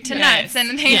allergic to Yes. nuts,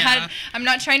 and they Yeah. I'm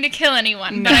not trying to kill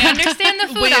anyone, but I understand the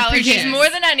food We appreciate allergies it. more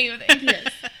than anything.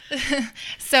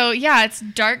 So yeah, it's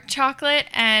dark chocolate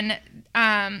and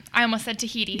I almost said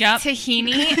Tahiti. Yep.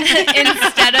 Tahini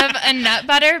instead of a nut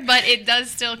butter, but it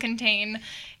does still contain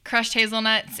crushed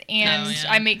hazelnuts, and Oh,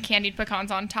 yeah. I make candied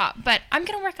pecans on top. But I'm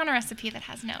gonna work on a recipe that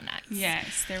has no nuts.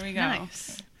 Yes, there we go.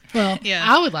 Nice. Well, Yeah.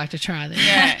 I would like to try this.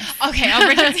 Yes. Okay, I'll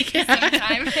bring it to you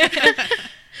sometime.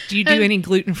 Do you do any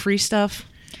gluten-free stuff?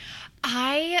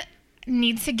 I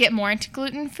need to get more into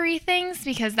gluten-free things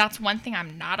because that's one thing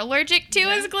I'm not allergic to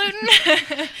is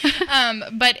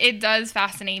gluten. But it does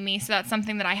fascinate me, so that's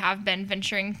something that I have been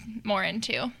venturing more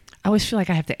into. I always feel like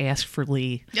I have to ask for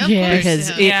Lee. Yep, Yeah. of course,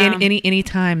 Because yeah. any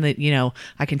time that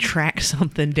I can track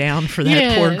something down for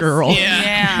that poor Yes. girl. Yeah.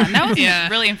 Yeah, and that was Yeah. a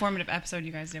really informative episode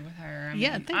you guys did with her. I mean,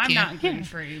 Yeah, thank I'm you. not gluten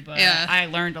free, but Yeah. I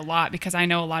learned a lot because I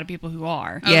know a lot of people who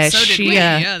are. Oh, Yeah, so did she, we.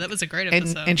 uh, Yeah, that was a great And,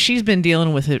 episode. and she's been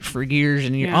dealing with it for years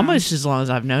and Yeah. almost as long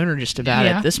as I've known her, just about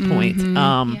Yeah. at this point.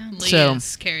 Yeah. Lee So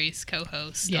is Carrie's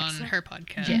co-host Yes. on her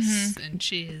podcast, Yes. and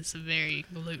she is very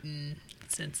gluten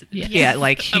sensitive. Yeah. yeah,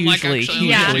 like I'm like hugely, actually- hugely.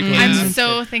 Yeah, Usually I'm gluten.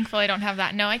 so thankful I don't have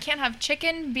that. No, I can't have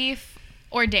chicken, beef,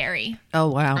 or dairy. Oh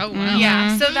wow. Oh wow.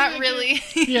 Yeah, so that really,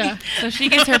 Yeah. So she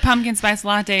gets her pumpkin spice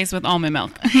lattes with almond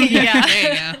milk. yeah. There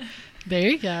you go. There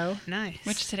you go. Nice.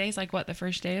 Which today's like what, the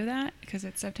first day of that? Because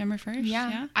it's September 1st.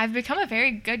 Yeah. I've become a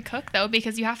very good cook though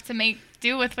because you have to make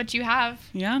do with what you have.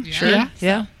 Yeah. Yeah. Sure. Yeah.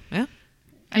 Yeah.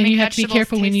 I And make you have to be vegetables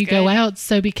careful when taste you go good. out.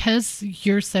 So because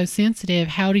you're so sensitive,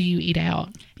 how do you eat out?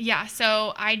 Yeah,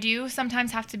 so I do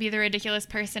sometimes have to be the ridiculous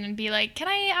person and be like, "Can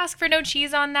I ask for no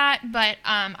cheese on that?" But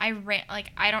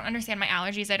I don't understand my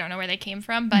allergies. I don't know where they came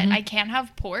from, but I can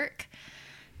have pork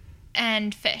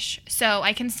and fish, so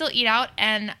I can still eat out.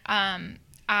 And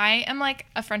I am like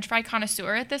a French fry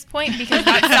connoisseur at this point because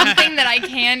that's something that I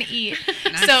can eat.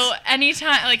 Nice. So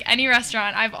anytime, like any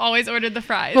restaurant, I've always ordered the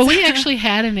fries. Well, we actually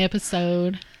had an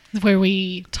episode where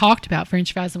we talked about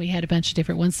French fries and we had a bunch of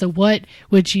different ones. So what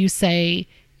would you say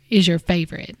is your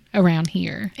favorite around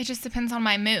here? It just depends on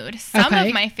my mood. Some Okay.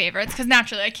 of my favorites, because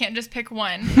naturally I can't just pick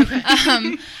one.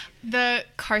 The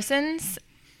Carson's,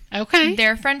 Okay.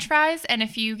 their French fries, and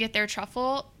if you get their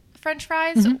truffle French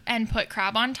fries and put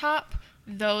crab on top,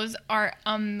 those are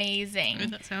amazing. Ooh,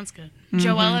 that sounds good.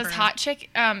 Joella's hot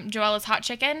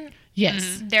chicken,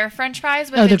 Yes. their French fries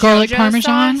with Oh, the garlic JoJo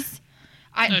Parmesan? sauce.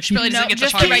 I Oh, she probably doesn't get the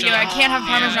just the regular. I Parmesan. can't have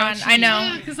Yeah. Parmesan. I know.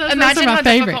 Yeah, 'cause those Imagine are my how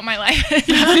favorite. difficult my life is.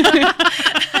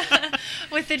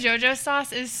 With the JoJo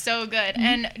sauce is so good.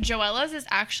 And Joella's is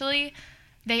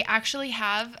they actually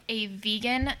have a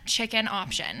vegan chicken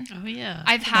option. Oh yeah.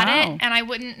 I've had Wow. it, and I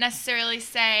wouldn't necessarily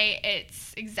say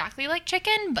it's exactly like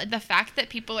chicken, but the fact that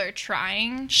people are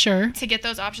trying Sure. to get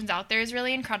those options out there is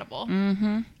really incredible.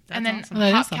 Mm-hmm. And then awesome.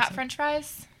 That Hot is Cat awesome. French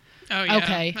fries. Oh yeah.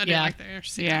 Okay, I do yeah. like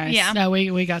theirs. Yeah. Yeah. No,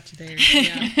 we got you there.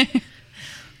 Yeah.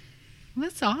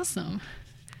 That's awesome.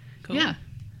 Cool. Yeah.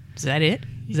 Is that it?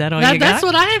 Is that all That, you that's got?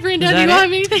 what I have written Is down.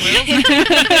 Do you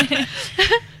that have anything?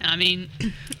 I mean,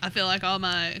 I feel like all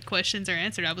my questions are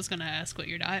answered. I was going to ask what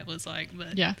your diet was like,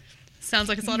 but Yeah. sounds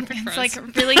like it's a lot of French It's fries.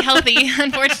 like really healthy,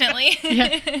 unfortunately.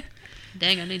 Yeah.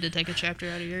 Dang, I need to take a chapter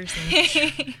out of yours.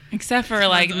 Then. Except for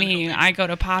like Sounds me, unhealthy. I go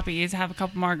to Poppy's, have a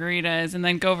couple margaritas, and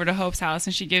then go over to Hope's house,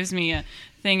 and she gives me a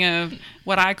thing of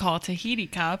what I call Tahiti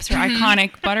cups or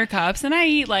iconic butter cups, and I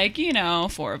eat like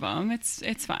 4 of them.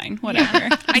 It's fine, whatever.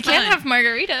 I can have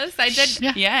margaritas. I did.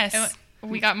 Yeah. Yes,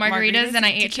 We got margaritas and I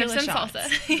ate chips tequila and shots.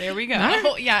 salsa. There we go.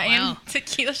 Oh, yeah, Wow. and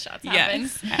tequila shots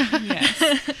happened. Yes.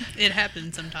 Yes. It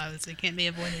happens sometimes. It can't be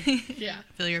avoided. Yeah.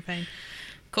 Feel your pain.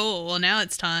 Cool. Well, now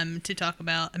it's time to talk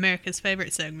about America's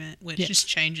favorite segment, which Yes. just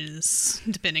changes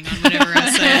depending on whatever I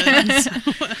say.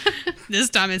 So, this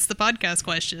time it's the podcast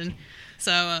question.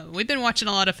 So we've been watching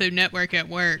a lot of Food Network at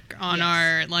work on Yes.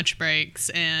 our lunch breaks,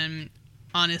 and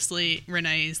honestly,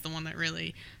 Renee is the one that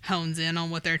really hones in on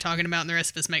what they're talking about, and the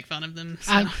rest of us make fun of them.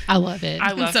 So I love it.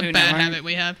 I love it's a Food bad Network. habit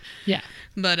we have. yeah.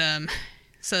 But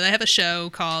so they have a show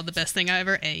called The Best Thing I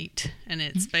Ever Ate, and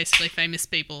it's basically famous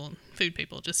people, food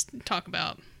people, just talk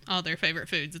about all their favorite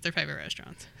foods at their favorite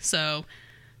restaurants. So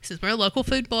since we're a local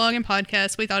food blog and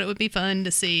podcast, we thought it would be fun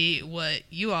to see what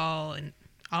you all and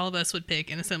all of us would pick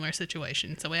in a similar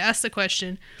situation. So we asked the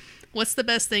question, what's the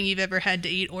best thing you've ever had to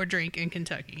eat or drink in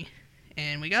Kentucky?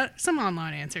 And we got some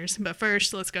online answers, but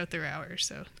first let's go through ours.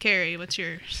 So Carrie, what's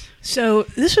yours? So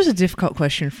this was a difficult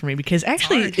question for me because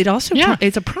actually hard. it also Yeah.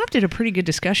 prompted a pretty good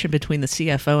discussion between the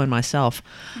CFO and myself,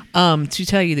 to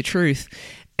tell you the truth.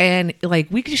 And like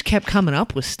we just kept coming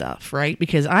up with stuff, right?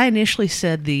 Because I initially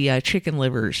said the chicken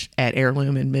livers at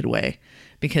Heirloom and Midway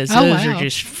because Oh, those wow. are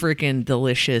just freaking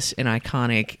delicious and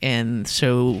iconic and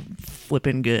so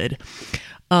flippin' good.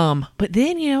 But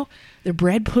then the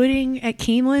bread pudding at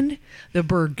Keeneland, the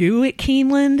burgoo at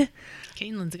Keeneland.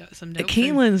 Keeneland's got some dope food.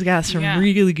 Keeneland's got some Yeah.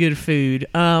 really good food.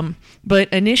 But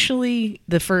initially,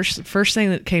 the first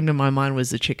thing that came to my mind was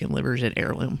the chicken livers at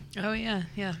Heirloom. Oh, yeah,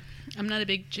 yeah. I'm not a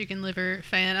big chicken liver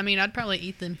fan. I mean, I'd probably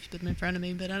eat them if you put them in front of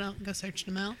me, but I don't go search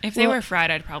them out. If they Well- were fried,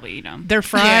 I'd probably eat them. They're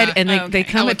fried, Yeah. and they, Oh, they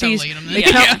okay. come I with would these. totally eat 'em They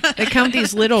then. come, they come with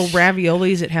these little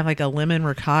raviolis that have like a lemon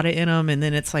ricotta in them, and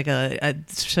then it's like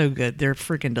it's so good. They're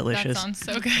freaking That delicious. sounds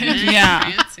so good.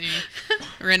 Yeah. Fancy.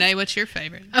 Renee, what's your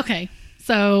favorite? Okay.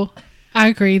 So I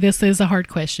agree. This is a hard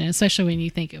question, especially when you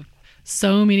think of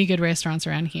so many good restaurants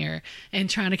around here and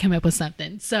trying to come up with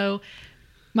something. So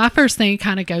my first thing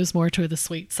kind of goes more to the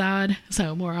sweet side,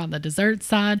 so more on the dessert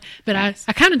side. But I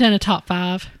kind of done a top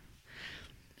 5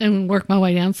 and work my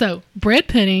way down. So bread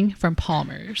pudding from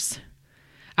Palmer's.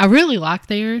 I really like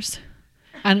theirs.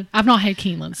 I've not had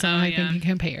Keeneland, so Oh, I yeah. can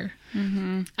compare.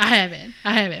 I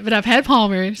haven't, but I've had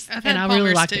Palmer's, I've and had I Palmer's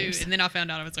really like too, theirs. and then I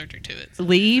found out I was allergic to it. So.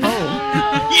 Leave.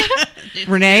 It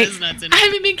Renee? is nuts in I it.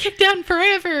 haven't been kicked out in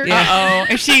forever. Yeah.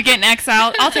 If she getting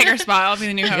exiled, I'll take her spot. I'll be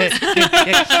the new host.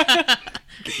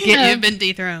 You've been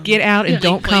dethroned. Get out and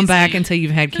don't come Please back leave. until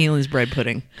you've had Keeneland's bread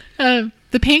pudding. The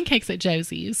pancakes at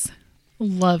Josie's.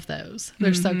 Love those.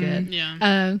 They're so good.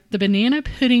 Yeah. The banana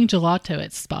pudding gelato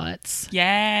at Spots.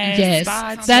 Yes. Yes.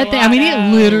 Spots That thing, I mean, it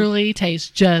gelato. literally tastes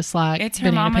just like It's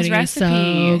her banana mama's pudding. It's recipe,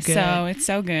 so good. so it's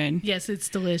so good. Yes, it's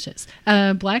delicious.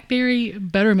 Blackberry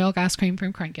buttermilk ice cream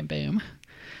from Crank & Boom.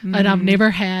 And I've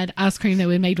never had ice cream that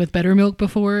was made with buttermilk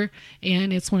before,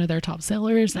 and it's one of their top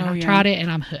sellers. And Oh, I've yeah. tried it, and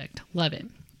I'm hooked. Love it.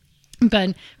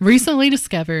 But recently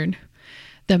discovered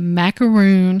the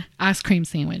macaroon ice cream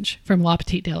sandwich from La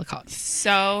Petite Delicatessen.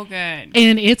 So good.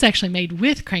 And it's actually made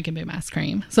with Crank & Boom ice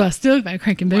cream. So I still got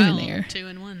Crank & Boom Wow, in there. 2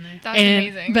 in 1 there. That's And,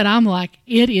 amazing. but I'm like,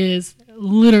 it is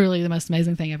literally the most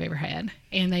amazing thing I've ever had.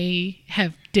 And they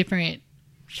have different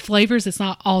flavors. It's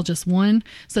not all just one.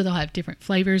 So they'll have different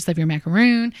flavors of your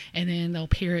macaroon, and then they'll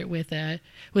pair it with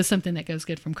something that goes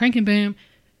good from Crank & Boom.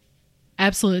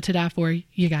 Absolute to die for.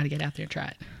 You got to get out there and try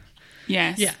it.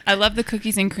 Yes. Yeah. I love the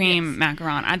cookies and cream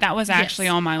macaron. That was actually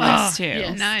Yes. on my Oh, list too.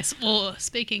 yes. Nice. Well,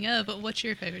 speaking of, what's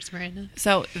your favorite, Miranda?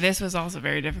 So this was also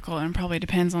very difficult and probably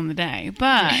depends on the day.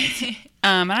 But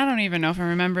and I don't even know if I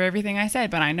remember everything I said,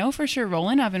 but I know for sure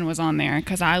Rollin' Oven was on there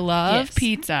because I love Yes.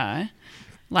 pizza.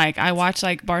 Like I watch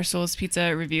like Barstool's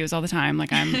pizza reviews all the time.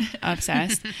 Like I'm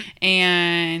obsessed.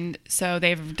 And so they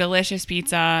have delicious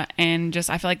pizza and just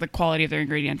I feel like the quality of their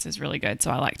ingredients is really good. So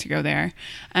I like to go there.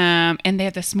 And they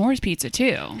have the s'mores pizza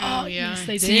too. Oh, yeah. Yes,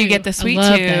 they do. So you get the I sweet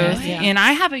love tooth, those, yeah. and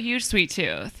I have a huge sweet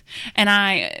tooth, and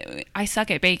I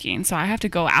suck at baking, so I have to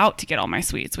go out to get all my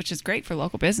sweets, which is great for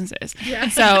local businesses. Yeah.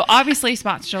 So obviously,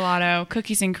 Spots Gelato,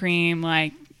 cookies and cream,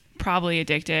 like probably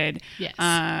addicted. Yes.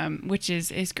 Which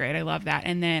is great. I love that.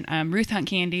 And then Ruth Hunt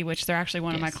Candy, which they're actually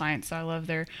one of my Yes. clients, so I love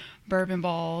their bourbon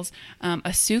balls.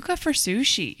 Asuka for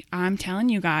sushi. I'm telling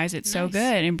you guys, it's so Nice.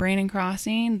 good. And Brandon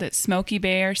Crossing, the Smoky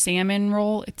Bear salmon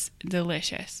roll, it's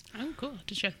delicious. Oh, cool.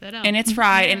 To check that out. And it's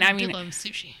fried, and I do mean, love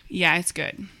sushi. yeah, it's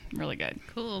good. Really good.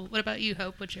 Cool. What about you,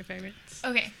 Hope? What's your favorites?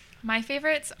 Okay. My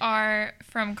favorites are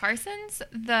from Carson's,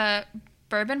 the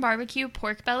bourbon barbecue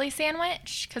pork belly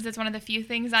sandwich, because it's one of the few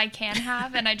things I can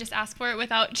have, and I just ask for it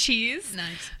without cheese.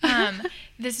 Nice.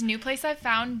 This new place I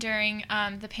found during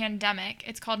the pandemic,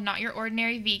 it's called Not Your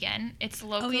Ordinary Vegan. It's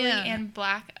locally and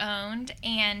Black owned,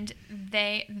 and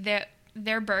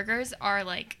their burgers are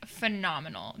like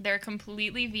phenomenal. They're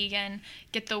completely vegan.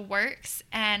 Get the works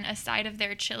and a side of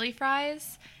their chili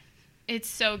fries. It's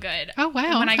so good. Oh, wow,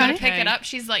 And when I go to okay. pick it up,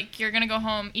 she's like, "You're gonna go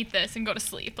home, eat this, and go to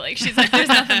sleep." Like, she's like, "There's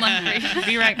nothing left for you."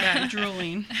 Be right back,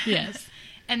 drooling. Yes.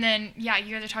 And then, you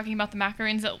guys are talking about the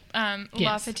macaroons at La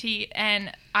Yes. Petite,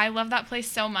 and I love that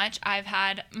place so much. I've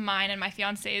had mine and my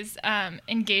fiance's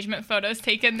engagement photos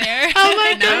taken there. Oh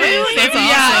my God, really? That's Yeah,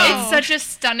 awesome. it's such a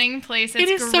stunning place. It's It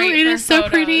is great it for is so photos.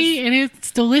 pretty and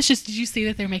it's delicious. Did you see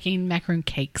that they're making macaron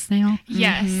cakes now?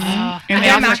 Yes. And And they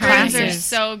their also have macarons are classes.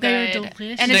 so They're good.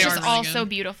 delicious. And it's They just are really all so good.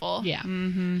 beautiful. Yeah.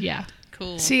 Yeah.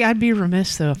 Cool. See, I'd be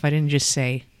remiss though if I didn't just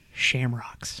say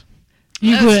shamrocks.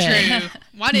 You That's would. true.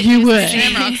 Why didn't You you would. say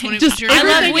Shamrocks when it Just was your I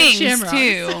everything love at wings Shamrocks.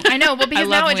 too. I know, well, because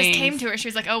love now it just wings. came to her. She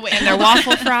was like, "Oh, wait." And their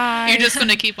waffle fries. You're just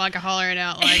gonna keep like hollering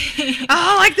out like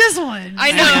Oh, like this one.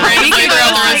 I know. Right, Right? like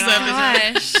all the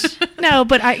rest Oh, of gosh. No,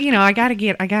 but I gotta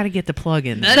get the plug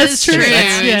in. That That's is true. true.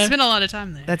 That's- You yeah. spend a lot of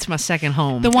time there. That's my second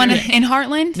home. The one in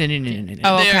Heartland? No.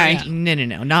 Oh, okay.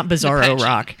 No, not Bizarro Patch.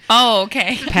 Rock. Oh,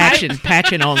 okay.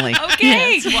 Patchin only.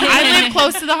 Okay. Yes. Well, I live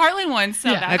close to the Heartland one,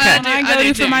 so Yeah. that's Okay. when I I go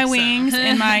do to for my too, so. wings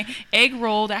and my egg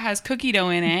roll that has cookie dough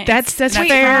in it. That's Wait,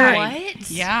 fair. What?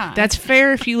 Yeah. That's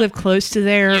fair if you live close to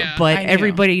there, Yeah, but I do.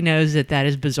 everybody knows that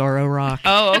is Bizarro Rock,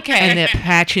 Oh, okay. and that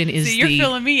Patchin is so you're the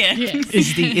filling me in. Yes.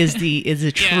 is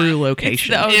the true Yeah.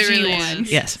 location. It's the OG It really one.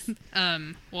 is. Yes.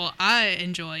 Well, I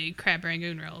enjoy crab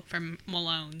rangoon roll from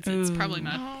Malone's. It's probably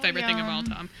my favorite thing of all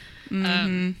time.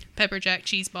 Pepper jack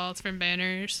cheese balls from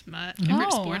Banners, my favorite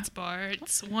Oh. sports bar.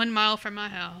 It's 1 mile from my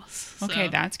house. Okay,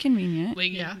 so that's convenient. we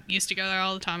Yeah. used to go there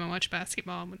all the time and watch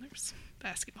basketball when there was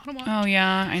basketball to watch. Oh,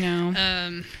 yeah, I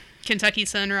know. Kentucky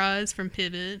Sunrise from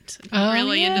Pivot. Oh,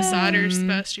 Really into yeah. ciders the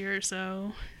past year or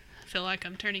so. I feel like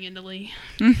I'm turning into Lee.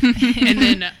 And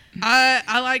then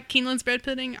I like Keeneland's bread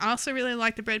pudding. I also really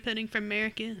like the bread pudding from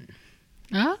American.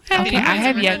 Okay. Okay, I Anybody's have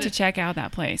ever yet had to it? check out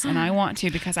that place, and I want to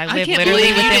because I I live can't literally believe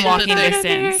you within didn't walking put that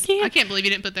distance. I can't believe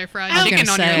you didn't put their fried was chicken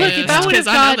gonna on your say, list. Look, if I would have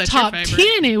 'cause I know got that's your top favorite.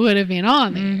 10, it would have been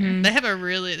on there. They have a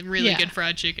really, really Yeah. good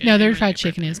fried chicken. No, their Really fried good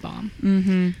bread chicken is pudding.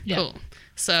 bomb. Yeah. Cool.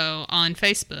 So on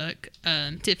Facebook,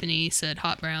 Tiffany said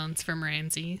hot browns from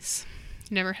Ramsey's.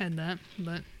 Never had that,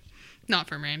 but not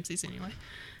from Ramsey's anyway.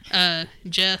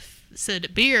 Jeff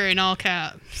said beer in all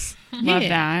caps. Love Yeah.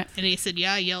 that. And he said,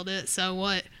 yeah, I yelled it, so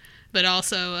what? But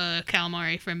also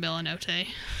calamari from Bellanote.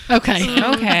 Okay.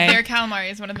 Okay. Their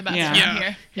calamari is one of the best Yeah. around Yeah.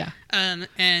 here. Yeah.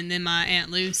 And then my Aunt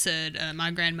Lou said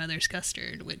my grandmother's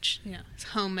custard, which, is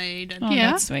homemade. Oh,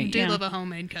 Yeah. that's I sweet. do Yeah. love a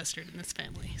homemade custard in this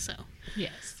family. So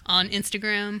Yes. on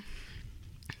Instagram,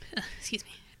 excuse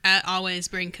me, at Always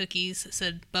Bring Cookies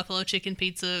said buffalo chicken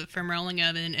pizza from Rolling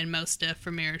Oven and Most Stuff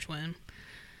from Marriage Twin.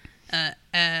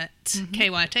 At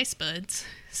KY Taste Buds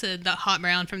said the hot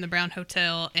brown from the Brown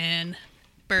Hotel and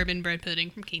bourbon bread pudding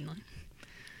from Keeneland.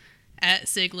 At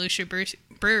Sig Lucia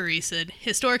Brewery said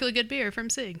historically good beer from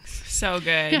Sig's. So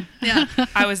good. Yeah,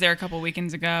 I was there a couple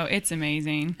weekends ago. It's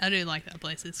amazing. I do like that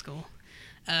place. It's cool.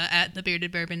 At the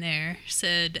Bearded Bourbonaire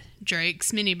said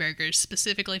Drake's Mini Burgers,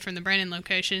 specifically from the Brandon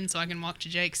location, so I can walk to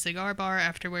Jake's Cigar Bar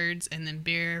afterwards, and then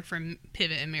beer from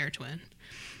Pivot and Mirror Twin.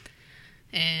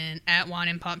 And at Wine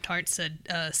and Pop Tarts said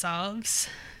Sovs.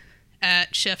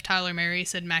 At Chef Tyler Murray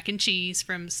said mac and cheese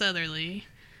from Southerly.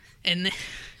 And then,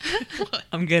 what?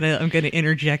 I'm gonna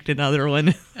interject another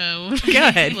one. Oh, Go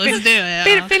ahead. Let's do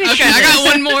it. Finish Okay, your I got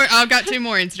list. one more. I've got 2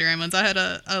 more Instagram ones. I had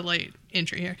a late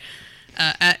entry here.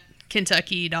 At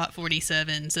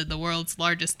Kentucky.47 said the world's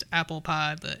largest apple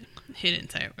pie, but he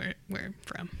didn't say where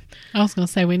from. I was going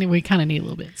to say we kind of need a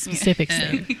little bit specifics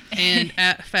there. And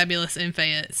at Fabulous in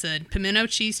Fayette said pimento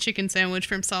cheese chicken sandwich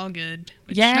from Saul Good.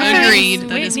 Which Yes. agreed.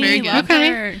 That is very Whitney, good. love Okay.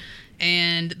 her.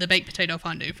 And the baked potato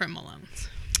fondue from Malone's.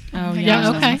 Oh,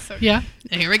 Yeah. Okay. So good. Yeah.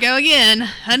 And here we go again.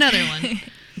 Another one.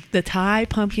 The Thai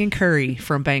pumpkin curry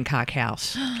from Bangkok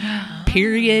House.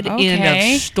 Period. End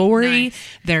Okay. of story. Nice.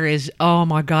 There is, oh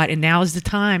my God, and now is the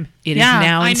time. It is Yeah,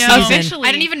 now I in know. season. Officially.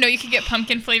 I didn't even know you could get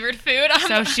pumpkin flavored food.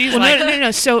 So she's Well, like,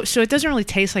 no. So it doesn't really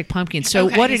taste like pumpkin. So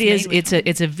Okay. what it It's is, made with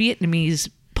it's a Vietnamese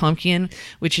pumpkin,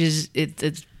 which is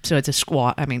it's so it's a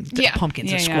squash. I mean, Yeah.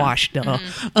 pumpkin's Yeah, a yeah. squash, duh.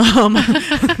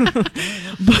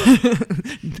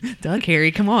 Doug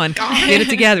Harry, come on, get it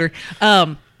together.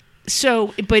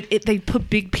 So, but they put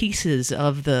big pieces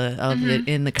of it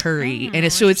in the curry, and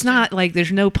it's not like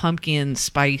there's no pumpkin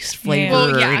spice flavor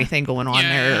Well, or anything going on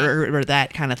there or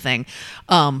that kind of thing.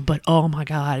 But oh my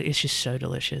god, it's just so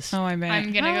delicious. Oh, I bet.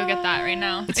 I'm gonna go get that right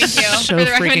now. It's Thank you so for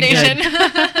the freaking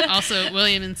recommendation. Also,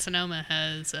 William in Sonoma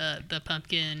has the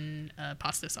pumpkin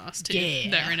pasta sauce too.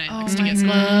 Yeah. That Renee Oh likes to my get some.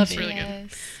 gosh. It's really good.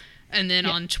 Yes. And then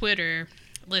on Twitter,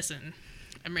 listen,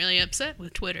 I'm really upset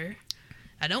with Twitter.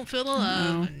 I don't feel the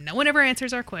love. No one ever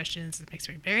answers our questions. It makes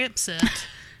me very upset.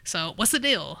 So, what's the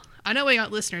deal? I know we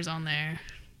got listeners on there.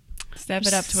 Step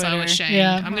it up, Twitter. So ashamed.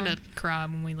 Yeah. I'm going to cry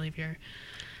when we leave here.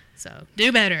 So,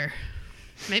 do better.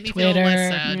 Make me feel Twitter.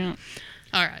 less sad. Yeah.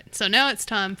 All right. So, now it's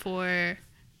time for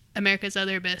America's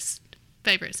other best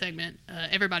favorite segment,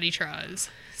 Everybody Tries.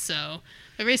 So,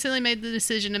 we recently made the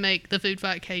decision to make the Food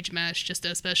Fight Cage Match just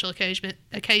a special occasion.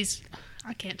 I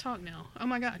can't talk now. Oh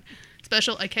my God.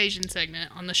 Special occasion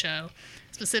segment on the show.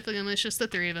 Specifically, when it's just the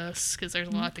three of us, because there's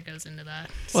a lot that goes into that.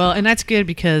 So, Well, and that's good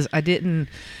because I didn't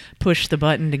push the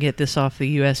button to get this off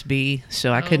the USB,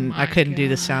 so I couldn't my do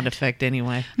the sound effect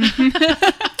anyway.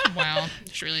 wow,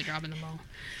 just really dropping the ball.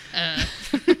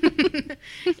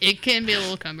 It can be a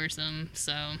little cumbersome,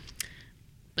 so,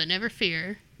 but never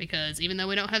fear, because even though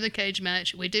we don't have the cage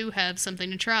match, we do have something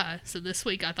to try. So this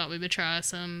week, I thought we would try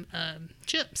some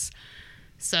chips.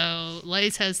 So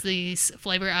Lay's has these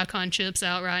flavor icon chips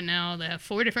out right now. They have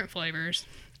 4 different flavors.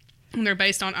 And they're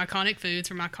based on iconic foods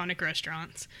from iconic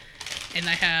restaurants. And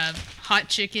they have hot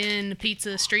chicken,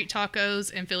 pizza, street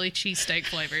tacos, and Philly cheesesteak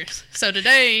flavors. So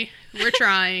today, we're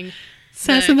trying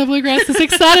Sass in the Bluegrass is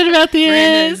excited about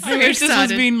this. Brandon's I wish this was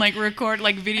excited. being like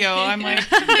video. I'm like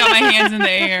got my hands in the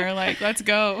air, like let's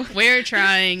go. We're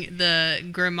trying the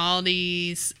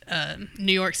Grimaldi's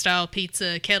New York style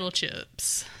pizza kettle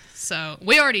chips. So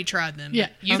we already tried them. Yeah.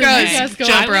 You Okay. guys You guys go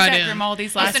jump I was right at in.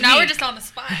 Grimaldi's Oh, last so now we're week. just on the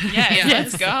spot. Yes, Yeah.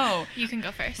 let's go. You can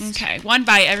go first. Okay, one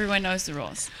bite. Everyone knows the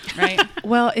rules, right?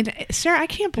 Well, and Sarah, I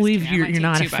can't believe kidding, I you're might you're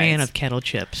not a take 2 fan bites. of kettle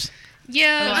chips.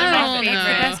 Yeah, Those I are my don't favorite. know.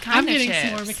 Best kind I'm of getting chips.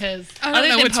 some more because I don't Other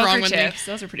know than what's poker wrong with chips,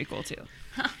 me. those are pretty cool too.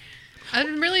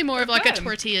 I'm really more of like a good.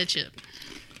 tortilla chip.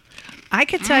 I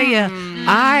could tell you,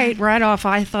 I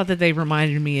thought that they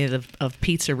reminded me of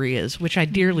pizzerias, which I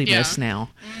dearly Yeah. miss now.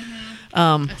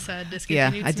 A sad Yeah,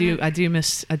 discontinued I do. snack.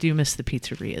 I do miss the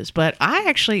pizzerias, but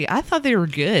I thought they were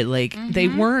good. Like they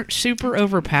weren't super I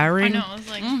overpowering. know. It's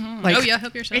like Like, Oh yeah,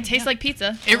 help yourself. it tastes like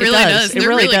pizza. It really does. It They're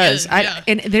really really does. good. Yeah.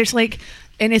 And there's like,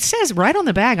 and it says right on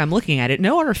the bag. I'm looking at it.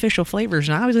 No artificial flavors.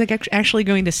 And I was like actually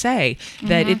going to say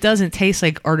that it doesn't taste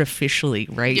like artificially,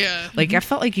 right? Yeah. Like I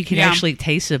felt like you could Yeah. actually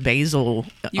taste a basil.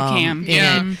 You can. in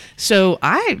Yeah. it. So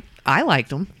I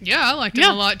liked them. Yeah, I liked them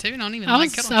Yeah. a lot too. I don't even I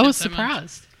like was kettle I was chips so much.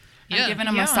 surprised. Yeah. I'm giving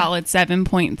them Yeah. a solid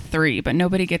 7.3, but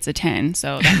nobody gets a 10,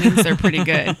 so that means they're pretty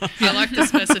good. I like the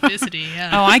specificity. Yeah.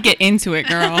 Oh, I get into it,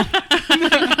 girl.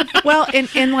 Well,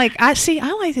 and like I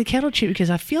like the kettle chip because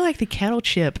I feel like the kettle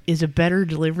chip is a better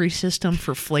delivery system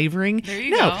for flavoring. There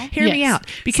you no, go. hear me Yes. out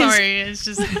because Sorry, it's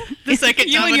just the second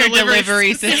You time and a your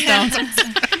delivery system.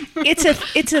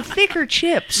 it's a thicker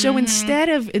chip. So instead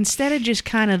of just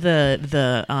kind of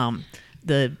the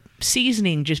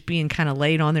seasoning just being kind of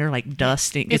laid on there like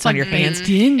dust, it gets on your hands.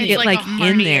 in Get like like a in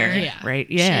heartier- there, Yeah. right?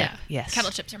 Yeah. Yeah. Yes. Kettle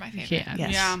chips are my favorite. Yeah.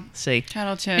 Yes. Yeah. See.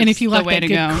 Kettle chips. And if you the like way that to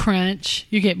good go. crunch,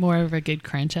 you get more of a good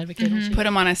crunch out of a kettle chip. Put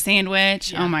them on a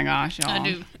sandwich. Oh my gosh, y'all. I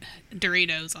do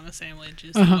Doritos on a sandwich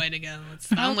is the way to go. It's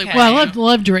the only way. Okay. Well, I to go.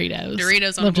 love Doritos.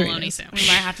 Doritos on Love a bologna Doritos. We sandwich.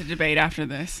 might have to debate after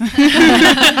this.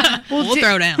 We'll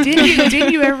throw down.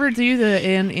 Didn't you ever do the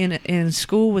in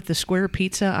school with the square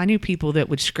pizza? I knew people that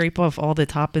would scrape off all the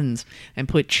toppings and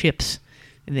put chips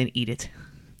and then eat it.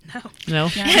 No, No.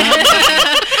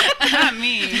 Not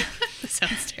me. that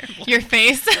sounds terrible. Your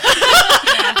face.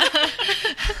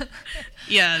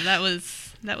 Yeah, that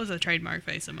was a trademark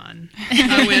face of mine.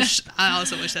 I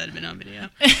also wish that had been on video.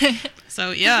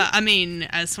 So yeah, I mean,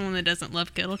 as someone that doesn't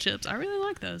love kettle chips, I really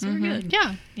like those. They're good.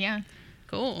 Yeah. Yeah.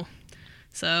 Cool.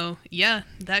 So yeah,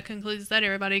 that concludes that.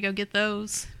 Everybody go get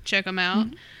those. Check them out.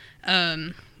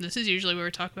 This is usually where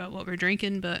we talk about what we're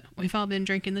drinking, but we've all been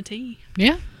drinking the tea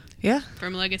Yeah. Yeah.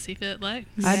 from Legacy Fit Lex.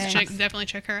 Yes. Definitely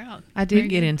check her out. I did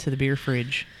get into the beer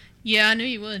fridge. Yeah, I knew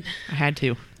you would. I had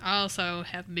to. I also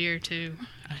have beer too.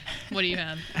 What do you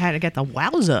have? I got the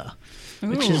Wowza,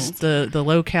 which Ooh. is the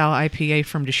low-cal IPA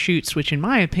from Deschutes, which in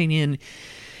my opinion,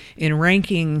 in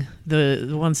ranking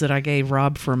the ones that I gave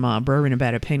Rob from Bourbon and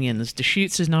Bad Opinions,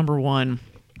 Deschutes is number 1.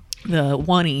 The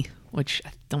Oney, which I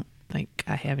don't think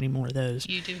I have any more of those.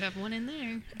 You do have one in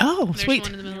there. Oh, There's sweet.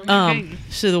 one in the middle of your thing.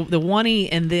 So the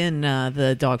Oney and then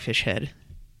the Dogfish Head.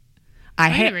 I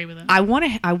agree with that. I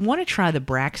want to try the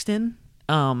Braxton.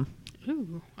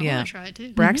 Ooh, I Yeah. want to try it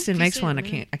too. Braxton If you makes say one. I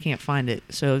it. can't find it.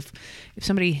 So if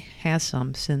somebody has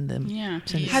some, send them. Yeah.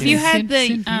 Send it Have to you me. had the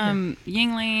Send here.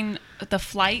 Yingling, the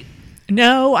flight?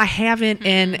 No, I haven't.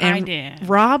 And I did.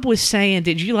 Rob was saying,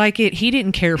 did you like it? He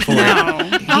didn't care for it. No.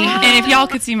 And if y'all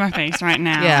could see my face right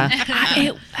now.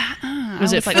 Yeah.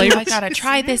 Was it like, flavored? oh, I gotta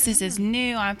try this. This is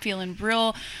new. I'm feeling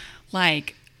real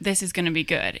like this is gonna be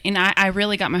good. And I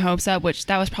really got my hopes up, which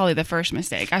that was probably the first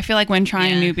mistake. I feel like when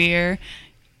trying Yeah. new beer,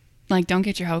 like don't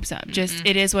get your hopes up. Just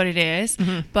it is what it is.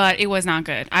 But it was not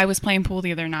good. I was playing pool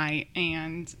the other night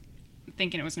and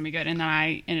thinking it was gonna be good, and then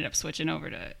I ended up switching over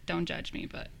to Don't Judge Me,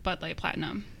 but Bud Light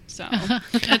Platinum. So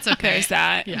That's okay. there's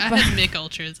that. I had Mick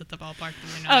Ultras at the ballpark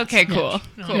the other night. Okay, so cool.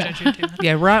 I don't judge you too much.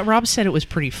 Yeah, Rob said it was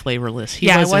pretty flavorless.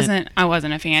 He I wasn't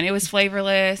a fan. It was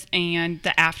flavorless, and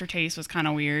the aftertaste was kind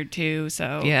of weird too.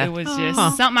 So Yeah. it was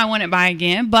just something I wouldn't buy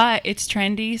again. But it's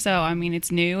trendy, so I mean,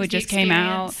 it's new. It the just came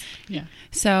out. experience. Yeah.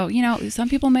 So some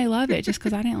people may love it just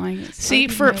because I didn't like it. See,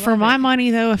 Some people for may my love it.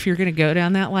 money though, if you're going to go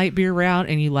down that light beer route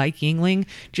and you like Yingling,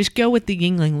 just go with the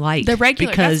Yingling Light. The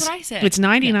regular, that's because what I said. it's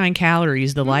 99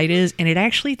 calories. The light is, and it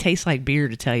actually tastes like beer.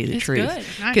 To tell you the It's truth, good.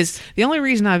 because the only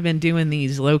reason I've been doing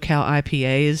these low cal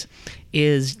IPAs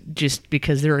is just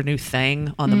because they're a new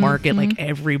thing on the market. Like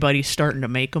everybody's starting to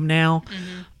make them now.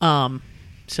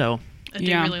 So I do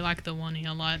Yeah. really like the one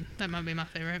a lot. That might be my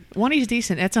favorite. one is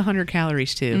decent. That's 100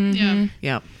 calories too. Yeah.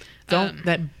 Yeah.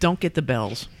 Don't get the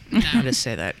bells. I just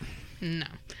say that. No.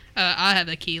 I have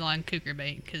a key lime cougar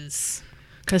bait because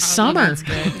Because summer.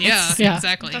 yeah, Yeah.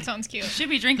 exactly. That sounds cute. Should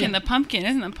be drinking the pumpkin.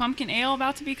 Isn't the pumpkin ale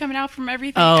about to be coming out from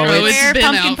everything? Oh, everywhere? it's been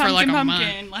pumpkin, out for pumpkin, like a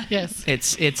pumpkin. Like, Yes.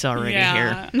 It's already yeah,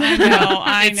 here. I know.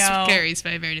 I It's know. Carrie's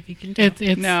favorite if you can tell. It's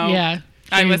No. yeah.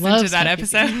 I Jerry listened to loves that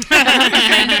pumpkin. episode.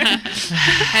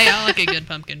 Hey, I like a good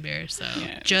pumpkin beer, so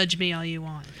Yeah. judge me all you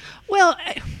want. Well,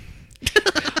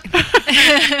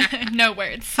 No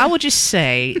words. I will just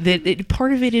say that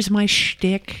part of it is my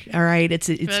shtick. All right, it's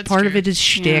That's part of true. it is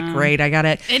shtick, Yeah. right? I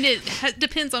gotta. And it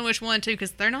depends on which one too,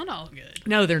 because they're not all good.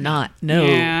 No, they're not. No,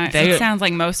 Yeah, they it sounds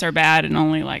like most are bad and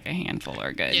only like a handful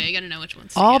are good. Yeah, you got to know which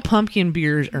ones. to all get. pumpkin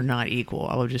beers are not equal.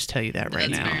 I will just tell you that right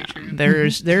That's now.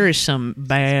 very true. There is some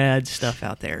bad stuff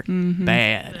out there.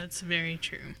 Bad. That's very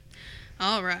true.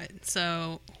 All right,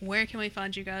 so where can we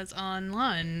find you guys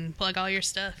online? Plug all your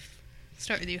stuff.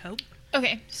 Start with you, Hope.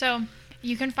 Okay, so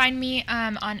you can find me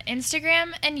on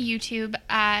Instagram and YouTube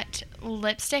at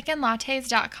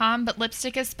lipstickandlattes.com, but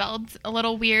lipstick is spelled a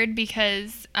little weird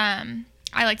because I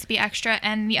like to be extra,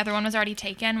 and the other one was already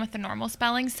taken with the normal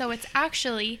spelling, so it's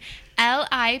actually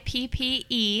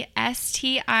LIPPESTICK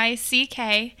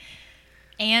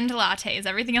and lattes.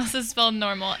 Everything else is spelled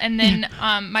normal. And then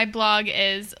my blog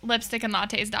is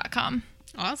lipstickandlattes.com.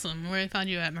 Awesome. Where do we find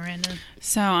you at, Miranda?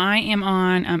 So I am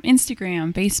on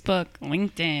Instagram, Facebook,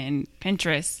 LinkedIn,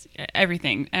 Pinterest,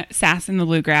 everything. Sass in the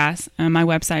Bluegrass. My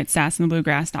website's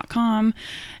sassinthebluegrass.com.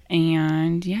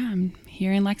 And yeah, I'm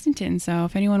here in Lexington. So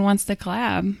if anyone wants to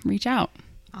collab, reach out.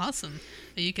 Awesome.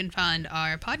 You can find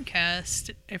our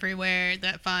podcast everywhere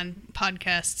that fine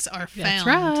podcasts are That's found,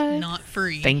 right. not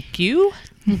free. Thank you.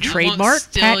 Trademark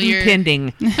steal patent your-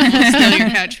 pending. Still your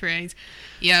catchphrase.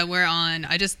 Yeah, we're on.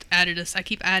 I just added us. I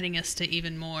keep adding us to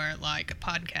even more like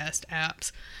podcast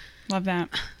apps. Love that.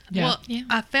 Yeah. Well, Yeah.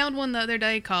 I found one the other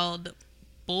day called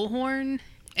Bullhorn,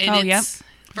 and Oh, it's yep.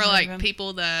 for Heard of like them.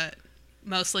 people that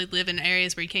mostly live in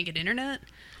areas where you can't get internet,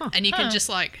 and you can just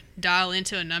like dial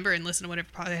into a number and listen to whatever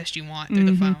podcast you want through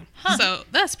the phone. So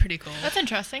that's pretty cool. That's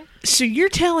interesting. So you're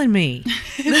telling me.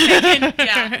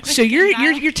 Yeah. So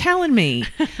you're telling me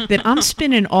that I'm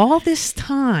spending all this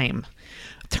time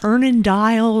turning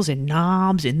dials and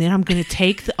knobs, and then I'm going to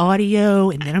take the audio,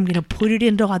 and then I'm going to put it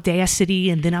into Audacity,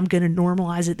 and then I'm going to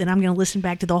normalize it, then I'm going to listen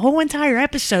back to the whole entire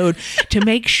episode to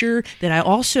make sure that I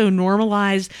also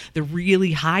normalize the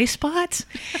really high spots,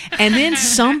 and then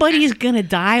somebody's going to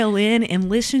dial in and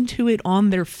listen to it on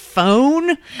their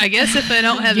phone. I guess if they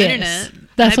don't have Yes. internet,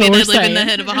 That's maybe what they we're live in the saying.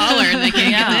 head of a holler and they can't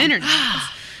get the internet.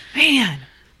 Man.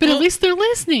 But at least they're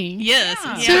listening. Yes,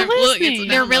 Yeah. it's They're look, it's a listening.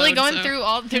 They're really download, going so- through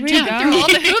all. They're There we jumping go. through all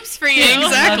the hoops for you. Love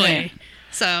Exactly. it.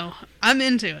 So I'm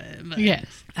into it. But,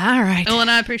 Yes. All right. Well, and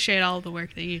I appreciate all the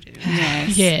work that you do.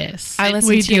 Yes. Yes. I listen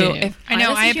we to you. do. If, I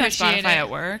know, I listen to you on appreciate Spotify it. at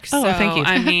work. Oh, so, thank you.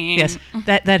 I mean, Yes,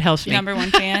 that helps me. number one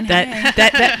fan.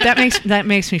 That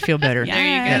makes me feel better. Yeah. There you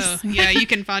Yes. go. Yeah, you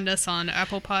can find us on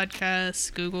Apple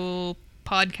Podcasts, Google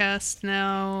Podcasts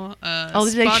now. Oh,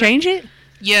 did they change it?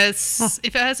 Yes.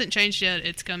 If it hasn't changed yet,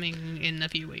 it's coming in a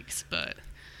few weeks. But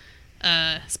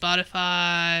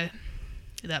Spotify,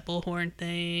 that Bullhorn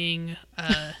thing,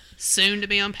 Soon to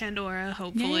be on Pandora,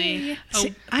 hopefully. Yay. Oh,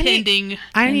 See, I need- pending.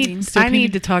 I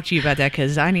need to talk to you about that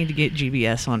because I need to get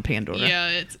GBS on Pandora. Yeah,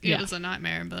 it Yeah. was a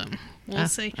nightmare, but we'll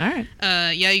see. All right.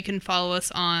 Yeah, you can follow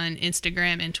us on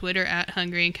Instagram and Twitter at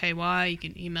HungryandKY. You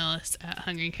can email us at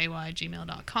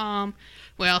hungryandky@gmail.com.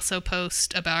 We also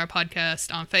post about our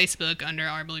podcast on Facebook under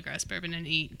our Bluegrass Bourbon and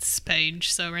Eats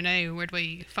page. So, Renee, where do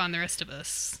we find the rest of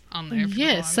us on there? For the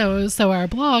Yes, blog? so our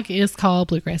blog is called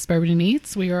Bluegrass Bourbon and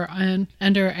Eats. We are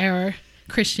under our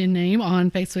Christian name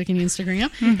on Facebook and Instagram.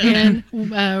 And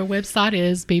our website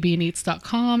is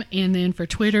bbneats.com. And then for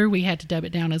Twitter, we had to dub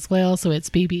it down as well. So it's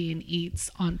BB and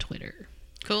Eats on Twitter.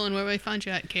 Cool. And where do we find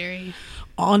you at, Carrie?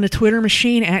 On the Twitter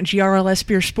machine at GRLS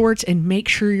Beer Sports, and make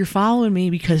sure you're following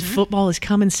me because football is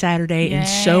coming Saturday, and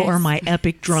so are my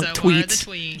epic drunk So are the tweets.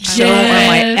 tweets. So are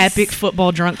my Yes. epic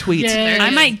football drunk tweets. Yes. I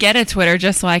might get a Twitter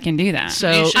just so I can do that.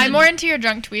 So, should. I'm more into your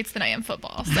drunk tweets than I am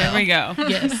football. So. there we go.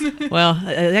 Yes. well,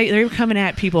 they were coming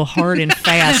at people hard and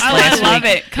fast I last love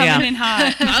week. it. Coming in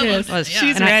hot. Yes.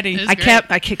 She's And ready. It was I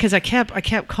great.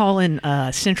 kept calling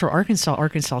Central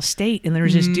Arkansas State, and there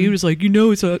was this dude who was like,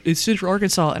 it's Central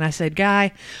Arkansas, and I said,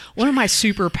 guy, one of my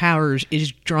superpowers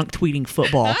is drunk tweeting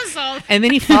football. I saw that. And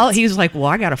then he was like, well,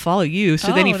 I got to follow you.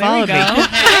 So then he Oh, there we followed me. go.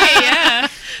 Hey, yeah.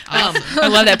 Awesome. I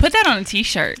love that. Put that on a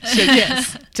T-shirt.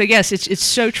 So yes, it's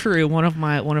so true. One of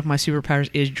my superpowers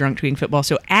is drunk tweeting football.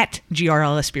 So at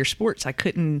GRLS Beer Sports, I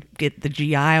couldn't get the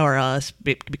GIRLS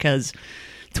because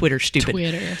Twitter's stupid.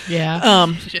 Twitter.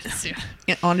 Yeah. Just,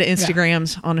 yeah. On the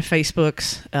Instagrams, on the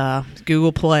Facebooks,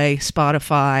 Google Play,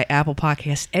 Spotify, Apple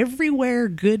Podcasts, everywhere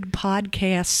good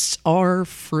podcasts are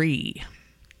free.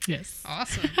 Yes.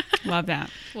 Awesome. Love that.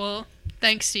 Well,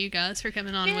 thanks to you guys for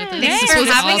coming on with us. Thanks This for was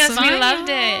having awesome. us. We loved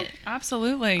it.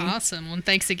 Absolutely. Awesome. Well,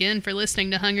 thanks again for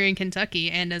listening to Hungry in Kentucky.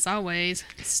 And as always,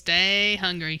 stay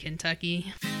hungry,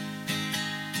 Kentucky.